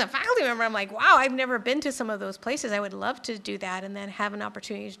yeah, even as a faculty member, I'm like, wow, I've never been to some of those places. I would love to do that and then have an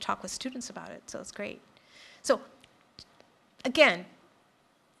opportunity to talk with students about it. So it's great. So again,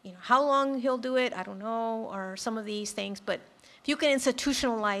 how long he'll do it, I don't know, or some of these things, but if you can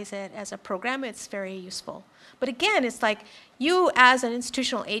institutionalize it as a program, it's very useful. But again, it's like you as an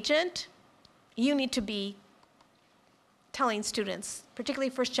institutional agent, you need to be telling students, particularly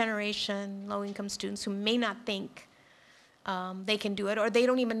first generation, low-income students who may not think they can do it, or they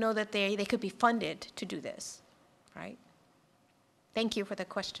don't even know that they could be funded to do this, right? Thank you for the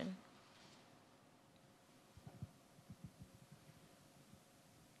question.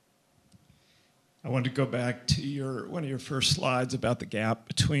 I wanted to go back to one of your first slides about the gap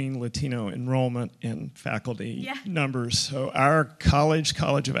between Latino enrollment and faculty numbers. So our College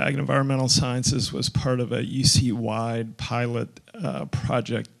of Ag and Environmental Sciences was part of a UC-wide pilot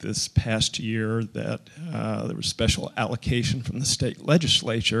project this past year that there was special allocation from the state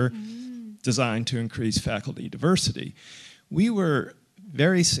legislature designed to increase faculty diversity. We were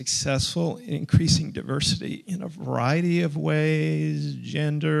very successful in increasing diversity in a variety of ways: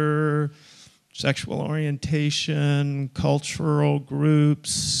 gender, sexual orientation, cultural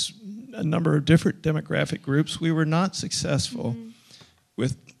groups, a number of different demographic groups. We were not successful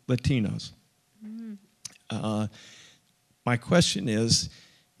with Latinos. My question is,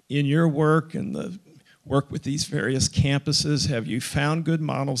 in your work and the work with these various campuses, have you found good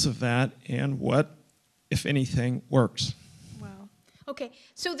models of that, and what, if anything, works? Wow. Okay,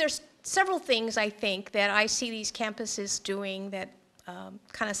 so there's several things I think that I see these campuses doing that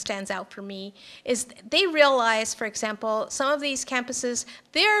kind of stands out for me. Is they realize, for example, some of these campuses,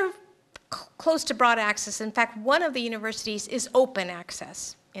 they're close to broad access. In fact, one of the universities is open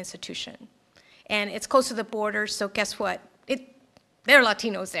access institution, and it's close to the border, so guess what? There are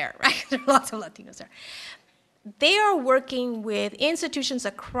Latinos there, right? There are lots of Latinos there. They are working with institutions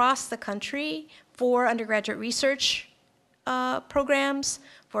across the country for undergraduate research programs,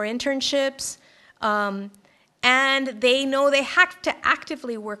 for internships, and they know they have to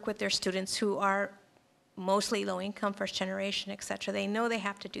actively work with their students who are mostly low income, first generation, et cetera. They know they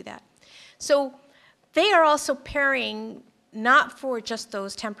have to do that. So they are also pairing not for just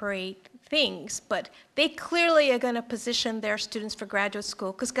those temporary things, but they clearly are going to position their students for graduate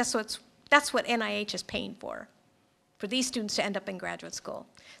school, because guess what? That's what NIH is paying for these students to end up in graduate school.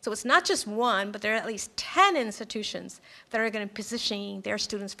 So it's not just one, but there are at least 10 institutions that are going to be positioning their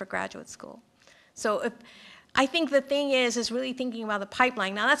students for graduate school. So I think the thing is really thinking about the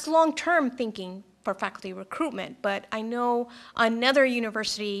pipeline. Now that's long-term thinking for faculty recruitment, but I know another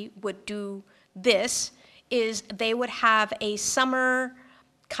university would do this, is they would have a summer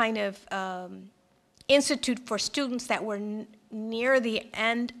kind of institute for students that were near the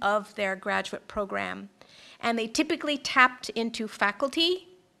end of their graduate program. And they typically tapped into faculty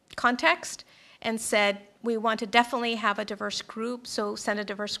context and said, we want to definitely have a diverse group, so send a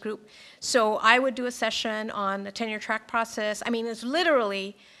diverse group. So I would do a session on the tenure track process. I mean, it's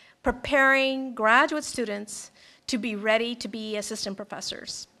literally preparing graduate students to be ready to be assistant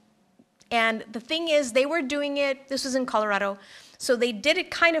professors. And the thing is, they were doing it, this was in Colorado, so they did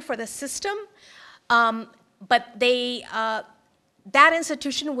it kind of for the system, but that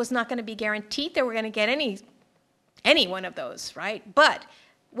institution was not going to be guaranteed they were going to get any one of those, right? But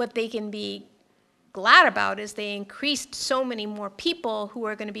what they can be glad about is they increased so many more people who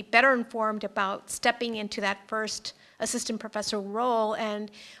are going to be better informed about stepping into that first assistant professor role.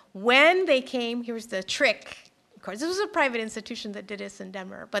 And when they came, here's the trick. Of course, this was a private institution that did this in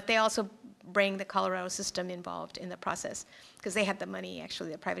Denver, but they also bring the Colorado system involved in the process because they had the money.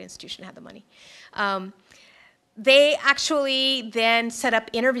 Actually, the private institution had the money. They actually then set up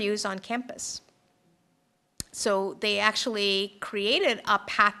interviews on campus. So they actually created a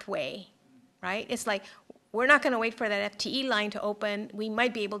pathway, right? It's like, we're not going to wait for that FTE line to open. We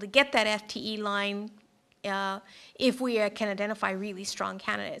might be able to get that FTE line if we can identify really strong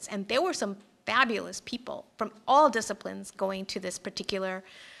candidates. And there were some fabulous people from all disciplines going to this particular,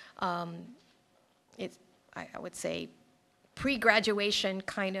 I would say, pre-graduation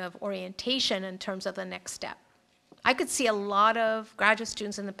kind of orientation in terms of the next step. I could see a lot of graduate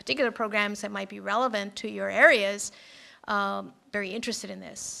students in the particular programs that might be relevant to your areas very interested in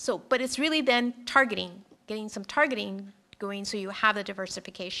this. So, but it's really then targeting, getting some targeting going so you have the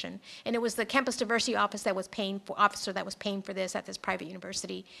diversification. And it was the campus diversity officer that was paying for this at this private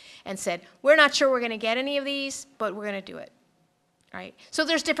university and said, we're not sure we're going to get any of these, but we're going to do it. Right? So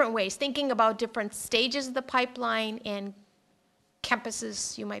there's different ways, thinking about different stages of the pipeline and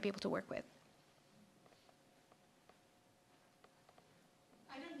campuses you might be able to work with.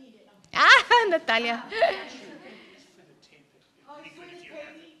 I don't need it. Ah, Natalia.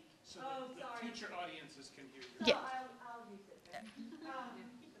 Future audiences can hear you. Yeah. I'll use it then.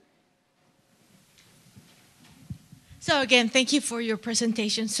 So again, thank you for your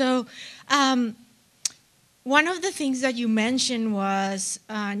presentation. So one of the things that you mentioned was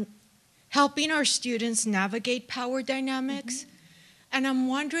helping our students navigate power dynamics. And I'm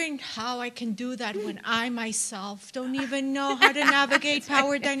wondering how I can do that when I myself don't even know how to navigate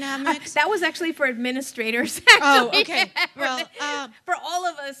power dynamics. That was actually for administrators. Oh, okay. Well, for all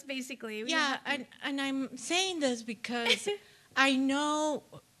of us, basically. Yeah, and I'm saying this because I know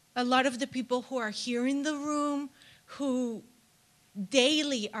a lot of the people who are here in the room who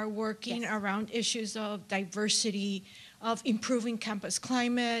daily are working around issues of diversity, of improving campus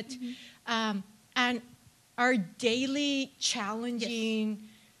climate, and are daily challenging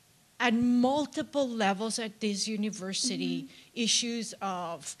at multiple levels at this university issues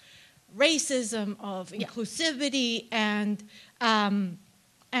of racism, of inclusivity, and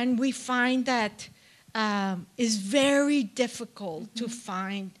we find that it's very difficult to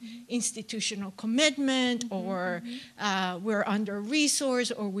find institutional commitment, or we're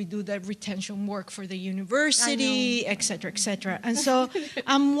under-resourced, or we do the retention work for the university, et cetera, et cetera. And so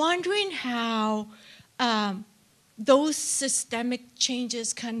I'm wondering how those systemic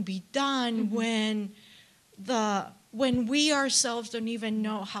changes can be done when we ourselves don't even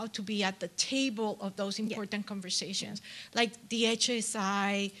know how to be at the table of those important conversations. Like the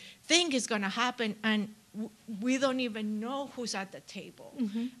HSI thing is going to happen, and we don't even know who's at the table.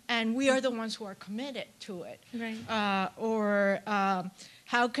 And we are the ones who are committed to it. Right. Or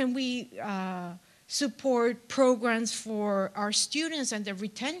how can we support programs for our students and the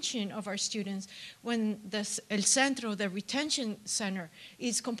retention of our students when El Centro, the retention center,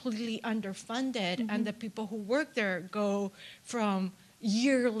 is completely underfunded, and the people who work there go from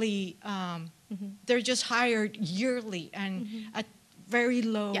yearly, they're just hired yearly and at very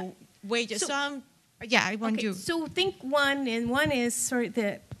low wages. So I want you. So think one is sort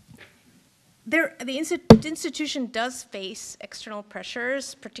of the institution does face external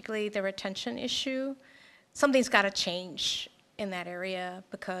pressures, particularly the retention issue. Something's got to change in that area,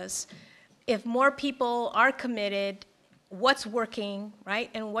 because if more people are committed, what's working, right,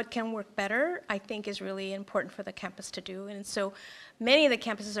 and what can work better, I think is really important for the campus to do. And so many of the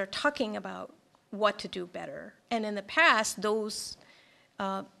campuses are talking about what to do better. And in the past, those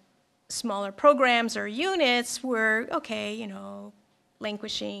smaller programs or units were,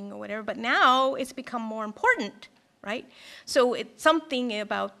 languishing or whatever, but now it's become more important, right? So it's something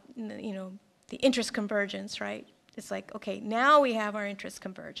about, the interest convergence, right? It's like, okay, now we have our interests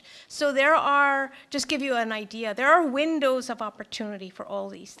converge. So there are, just give you an idea, there are windows of opportunity for all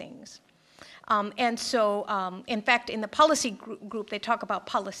these things. And so, in fact, in the policy group, they talk about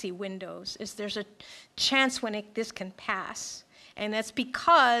policy windows. There's a chance when this can pass. And that's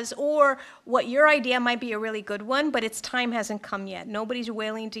because, or what your idea might be a really good one, but its time hasn't come yet. Nobody's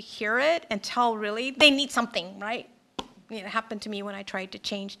willing to hear it until really they need something, right? It happened to me when I tried to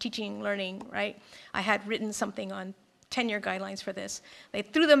change teaching and learning, right? I had written something on tenure guidelines for this. They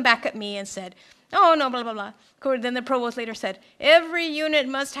threw them back at me and said, oh, no, blah, blah, blah. Then the provost later said, every unit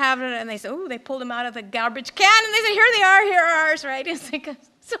must have it. And they said, oh, they pulled them out of the garbage can. And they said, here they are, here are ours, right? It's like,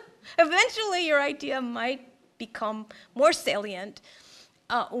 so eventually your idea might become more salient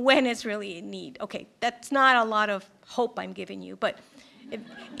when it's really in need. Okay, that's not a lot of hope I'm giving you, but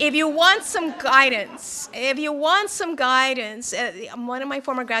if you want some guidance, one of my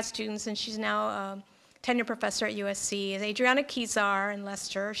former grad students, and she's now a tenure professor at USC, is Adriana Kizar in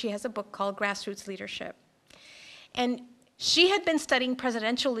Leicester. She has a book called Grassroots Leadership. And she had been studying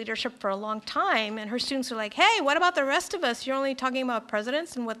presidential leadership for a long time, and her students were like, hey, what about the rest of us? You're only talking about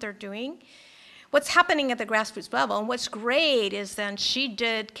presidents and what they're doing. What's happening at the grassroots level, and what's great is then she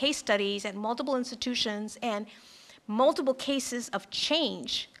did case studies at multiple institutions and multiple cases of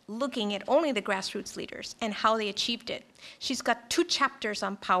change looking at only the grassroots leaders and how they achieved it. She's got 2 chapters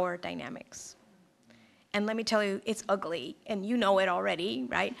on power dynamics. And let me tell you, it's ugly, and you know it already,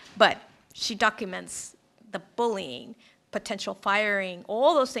 right? But she documents the bullying, potential firing,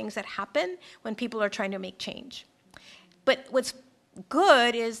 all those things that happen when people are trying to make change. But what's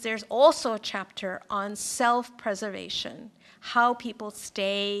good is there's also a chapter on self-preservation, how people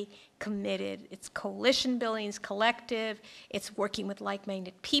stay committed. It's coalition building, it's collective, it's working with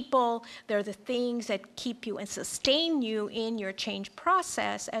like-minded people. They're the things that keep you and sustain you in your change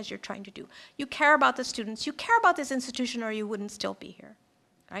process as you're trying to do. You care about the students, you care about this institution, or you wouldn't still be here,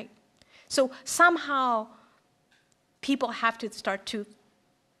 right? So somehow people have to start to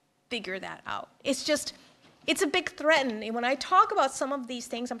figure that out. It's a big threat, and when I talk about some of these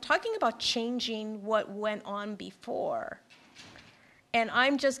things, I'm talking about changing what went on before. And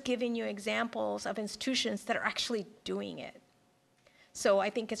I'm just giving you examples of institutions that are actually doing it. So I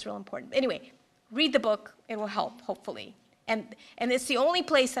think it's real important. Anyway, read the book, it will help, hopefully. And it's the only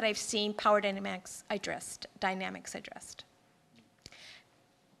place that I've seen power dynamics addressed.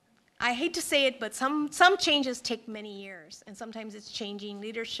 I hate to say it, but some changes take many years, and sometimes it's changing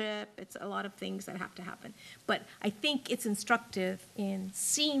leadership, it's a lot of things that have to happen. But I think it's instructive in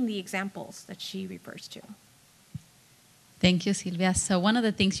seeing the examples that she refers to. Thank you, Sylvia. So one of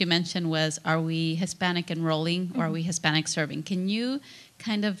the things you mentioned was, are we Hispanic enrolling or are we Hispanic serving? Can you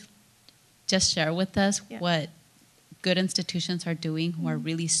kind of just share with us what good institutions are doing who are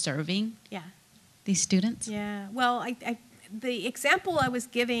really serving these students? Yeah, well, the example I was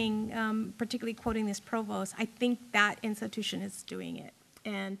giving, particularly quoting this provost, I think that institution is doing it.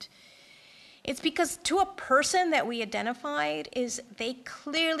 And it's because to a person that we identified is they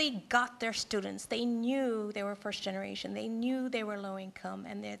clearly got their students. They knew they were first generation. They knew they were low income,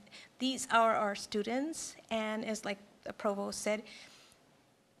 and that these are our students. And as like the provost said,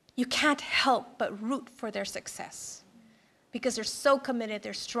 you can't help but root for their success, because they're so committed,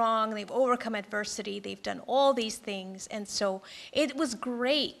 they're strong, they've overcome adversity, they've done all these things. And so it was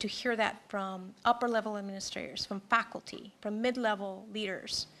great to hear that from upper level administrators, from faculty, from mid-level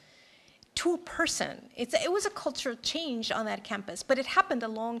leaders, to a person. It was a cultural change on that campus, but it happened a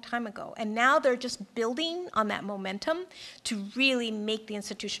long time ago. And now they're just building on that momentum to really make the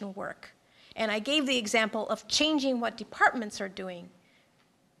institution work. And I gave the example of changing what departments are doing.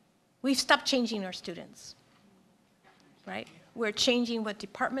 We've stopped changing our students. Right? We're changing what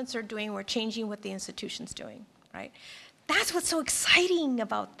departments are doing, we're changing what the institution's doing, right? That's what's so exciting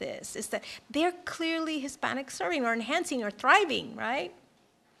about this, is that they're clearly Hispanic serving or enhancing or thriving, right?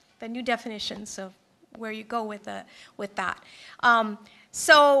 The new definitions of where you go with that.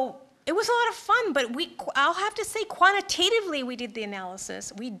 So it was a lot of fun, but I'll have to say quantitatively we did the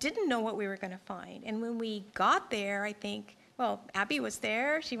analysis. We didn't know what we were going to find. And when we got there, I think, well, Abby was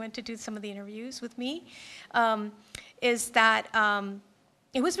there. She went to do some of the interviews with me. Is that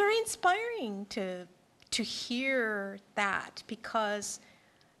it was very inspiring to hear that, because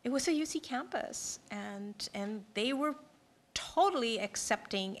it was a UC campus, and they were totally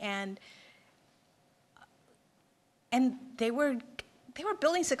accepting, and they were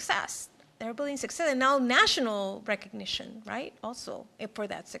building success. They were building success, and now national recognition, right? Also for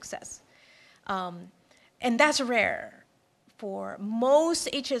that success, and that's rare. For most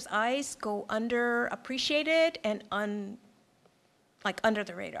HSIs go underappreciated and under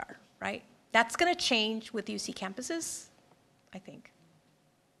the radar, right? That's going to change with UC campuses, I think.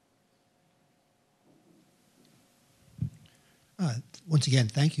 Once again,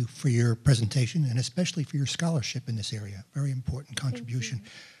 thank you for your presentation, and especially for your scholarship in this area. Very important contribution.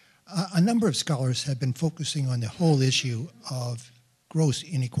 A number of scholars have been focusing on the whole issue of gross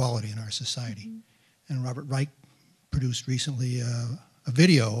inequality in our society. And Robert Reich produced recently a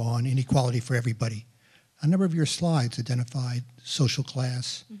video on inequality for everybody. A number of your slides identified social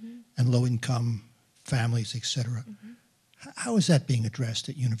class and low-income families, et cetera. How is that being addressed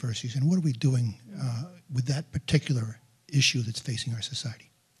at universities, and what are we doing with that particular issue that's facing our society?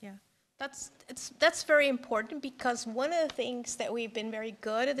 Yeah, that's very important, because one of the things that we've been very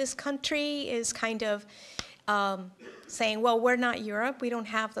good at this country is kind of saying, well, we're not Europe, we don't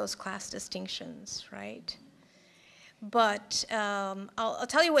have those class distinctions, right? But I'll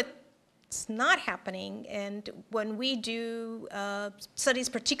tell you what's not happening, and when we do studies,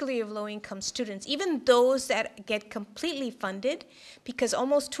 particularly of low-income students, even those that get completely funded, because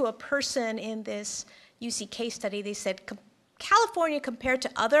almost to a person in this UC case study, they said, California, compared to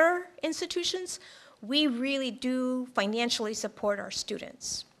other institutions, we really do financially support our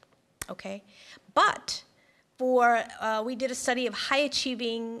students, okay? But we did a study of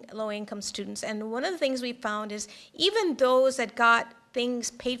high-achieving low-income students, and one of the things we found is even those that got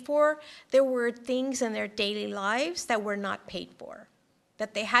things paid for, there were things in their daily lives that were not paid for,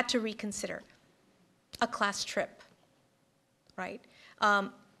 that they had to reconsider. A class trip, right?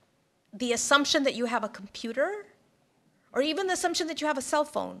 The assumption that you have a computer, or even the assumption that you have a cell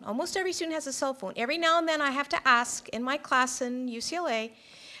phone. Almost every student has a cell phone. Every now and then I have to ask in my class in UCLA,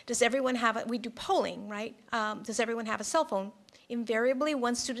 does everyone have we do polling, right? Does everyone have a cell phone? Invariably,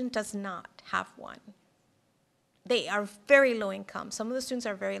 one student does not have one. They are very low income. Some of the students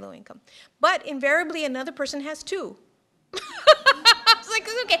are very low income. But invariably, another person has two. I was like,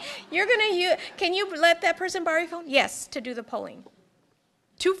 okay, can you let that person borrow your phone? Yes, to do the polling.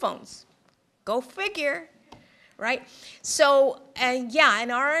 2 phones. Go figure, right? So, yeah,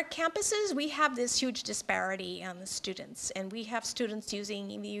 in our campuses, we have this huge disparity on the students. And we have students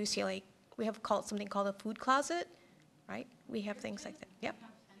using, in the UCLA, we have something called a food closet, right? We have things like that. Yep.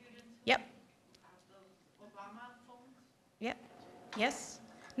 Yep. Yep. Yes.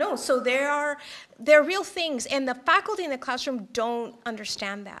 No, so they're real things, and the faculty in the classroom don't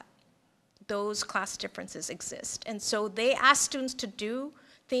understand that. Those class differences exist. And so they ask students to do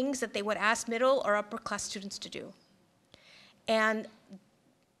things that they would ask middle or upper class students to do. And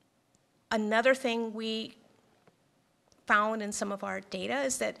another thing we found in some of our data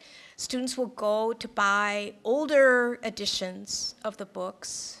is that students will go to buy older editions of the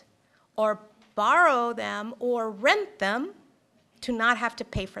books or borrow them or rent them to not have to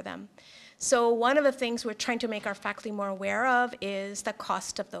pay for them. So one of the things we're trying to make our faculty more aware of is the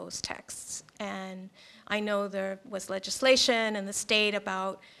cost of those texts. And I know there was legislation in the state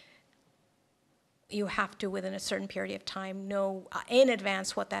about you have to, within a certain period of time, know in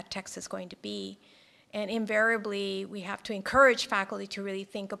advance what that text is going to be. And invariably, we have to encourage faculty to really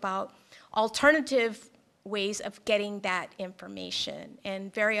think about alternative ways of getting that information.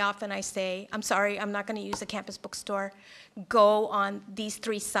 And very often I say, I'm sorry, I'm not going to use the campus bookstore. Go on these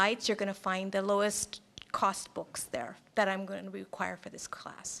 3 sites. You're going to find the lowest cost books there that I'm going to require for this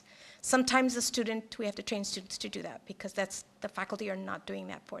class. Sometimes we have to train students to do that because the faculty are not doing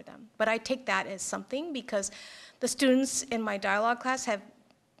that for them. But I take that as something because the students in my dialogue class have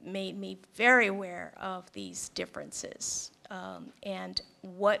made me very aware of these differences and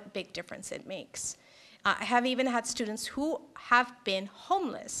what big difference it makes. I have even had students who have been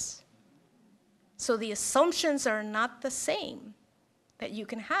homeless. So the assumptions are not the same that you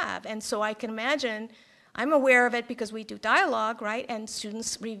can have. And so I can imagine, I'm aware of it because we do dialogue, right? And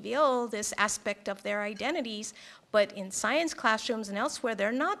students reveal this aspect of their identities, but in science classrooms and elsewhere,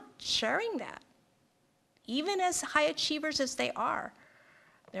 they're not sharing that. Even as high achievers as they are,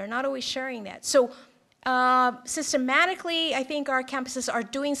 they're not always sharing that. So systematically, I think our campuses are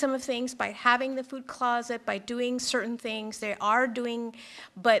doing some of the things by having the food closet, by doing certain things they are doing,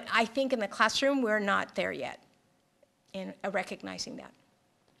 but I think in the classroom, we're not there yet in recognizing that.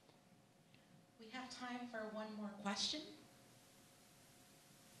 We have time for one more question.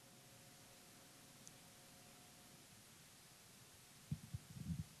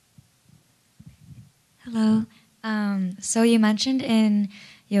 Hello. So you mentioned in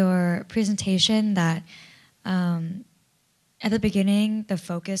your presentation that at the beginning the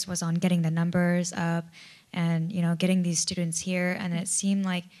focus was on getting the numbers up and getting these students here, and it seemed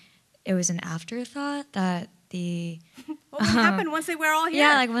like it was an afterthought that what would happen once they were all here?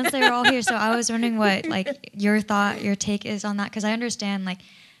 Yeah, like once they were all here. So I was wondering what your take is on that, because I understand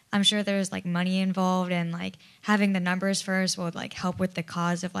I'm sure there's money involved, and having the numbers first would help with the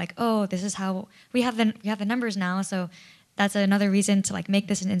cause of oh, this is how we have the numbers now, so that's another reason to make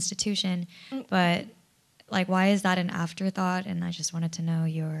this an institution. But why is that an afterthought? And I just wanted to know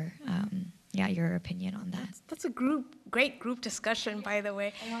your opinion on that. That's a great group discussion, by the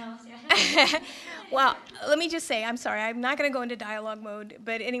way. Well, let me just say, I'm sorry, I'm not going to go into dialogue mode,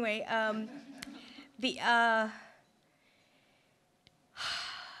 but anyway,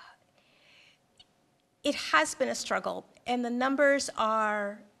 it has been a struggle, and the numbers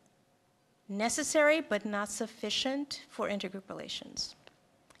are necessary but not sufficient for intergroup relations.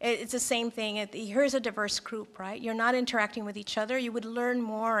 It's the same thing. Here's a diverse group, right? You're not interacting with each other. You would learn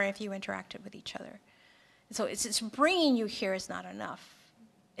more if you interacted with each other. So it's bringing you here is not enough.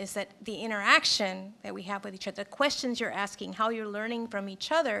 Is that the interaction that we have with each other, the questions you're asking, how you're learning from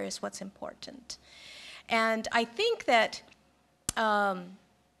each other is what's important. And I think that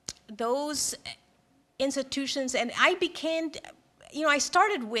those institutions, and I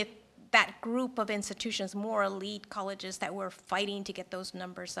started with that group of institutions, more elite colleges that were fighting to get those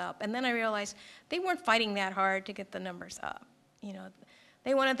numbers up. And then I realized they weren't fighting that hard to get the numbers up.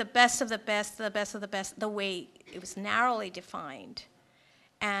 They wanted the best of the best, the best of the best, the way it was narrowly defined.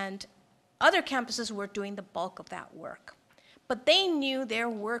 And other campuses were doing the bulk of that work. But they knew their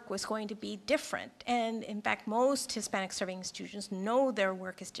work was going to be different. And in fact, most Hispanic serving institutions know their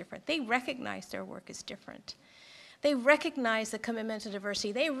work is different. They recognize their work is different. They recognize the commitment to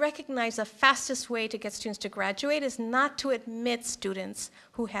diversity. They recognize the fastest way to get students to graduate is not to admit students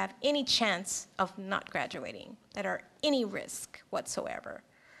who have any chance of not graduating, that are any risk whatsoever,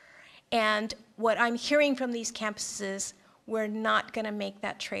 And what I'm hearing from these campuses is we're not going to make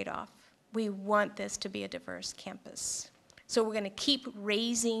that trade-off. We want this to be a diverse campus. So we're going to keep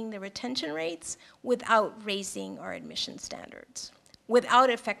raising the retention rates without raising our admission standards, without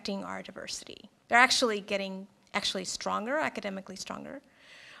affecting our diversity. They're actually getting stronger, academically stronger,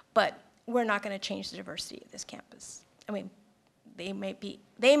 but we're not going to change the diversity of this campus. I mean,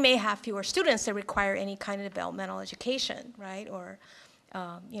 they may have fewer students that require any kind of developmental education, right? Or,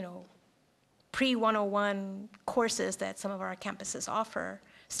 pre-101 courses that some of our campuses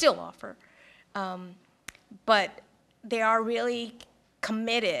still offer. But they are really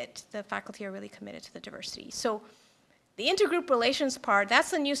committed, the faculty are really committed to the diversity. So the intergroup relations part,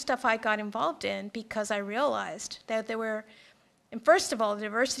 that's the new stuff I got involved in because I realized that and first of all, the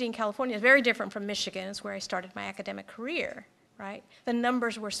diversity in California is very different from Michigan. It's where I started my academic career, right? The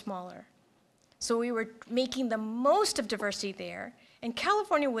numbers were smaller. So we were making the most of diversity there. And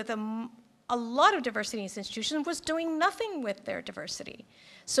California, with a lot of diversity in its institutions, was doing nothing with their diversity.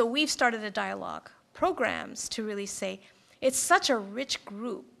 So we've started a dialogue programs to really say, it's such a rich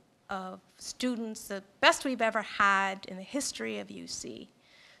group of students, the best we've ever had in the history of UC.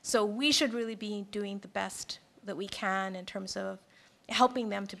 So we should really be doing the best that we can in terms of helping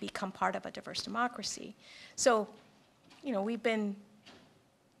them to become part of a diverse democracy. So, we've been,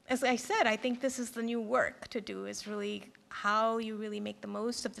 as I said, I think this is the new work to do, is really how you really make the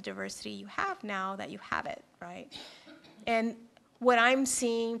most of the diversity you have now that you have it, right? And what I'm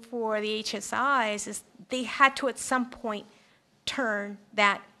seeing for the HSIs is they had to at some point turn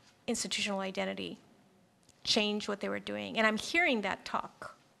that institutional identity, change what they were doing. And I'm hearing that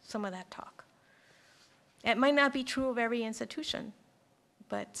talk, some of that talk. It might not be true of every institution,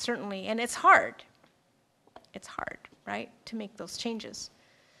 but certainly, and it's hard. It's hard, right, to make those changes.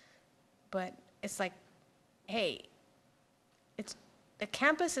 But it's like, hey, the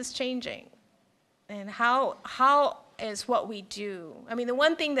campus is changing. And how is what we do? I mean, the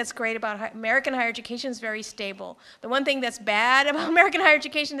one thing that's great about American higher education is very stable. The one thing that's bad about American higher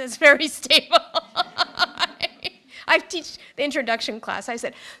education is very stable. I teach the introduction class. I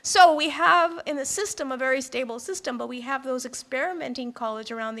said, so we have in the system a very stable system, but we have those experimenting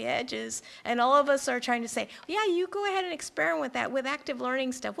college around the edges, and all of us are trying to say, yeah, you go ahead and experiment with that, with active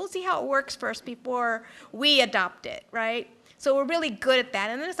learning stuff. We'll see how it works first before we adopt it, right? So we're really good at that.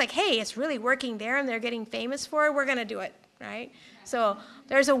 And then it's like, hey, it's really working there, and they're getting famous for it. We're going to do it, right? So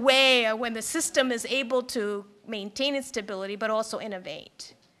there's a way when the system is able to maintain its stability, but also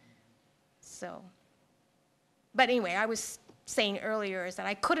innovate. So. But anyway, I was saying earlier is that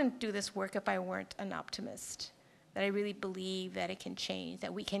I couldn't do this work if I weren't an optimist, that I really believe that it can change,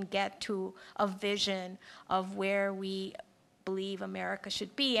 that we can get to a vision of where we believe America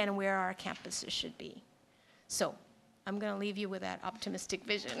should be and where our campuses should be. So I'm going to leave you with that optimistic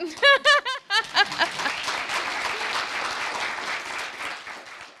vision.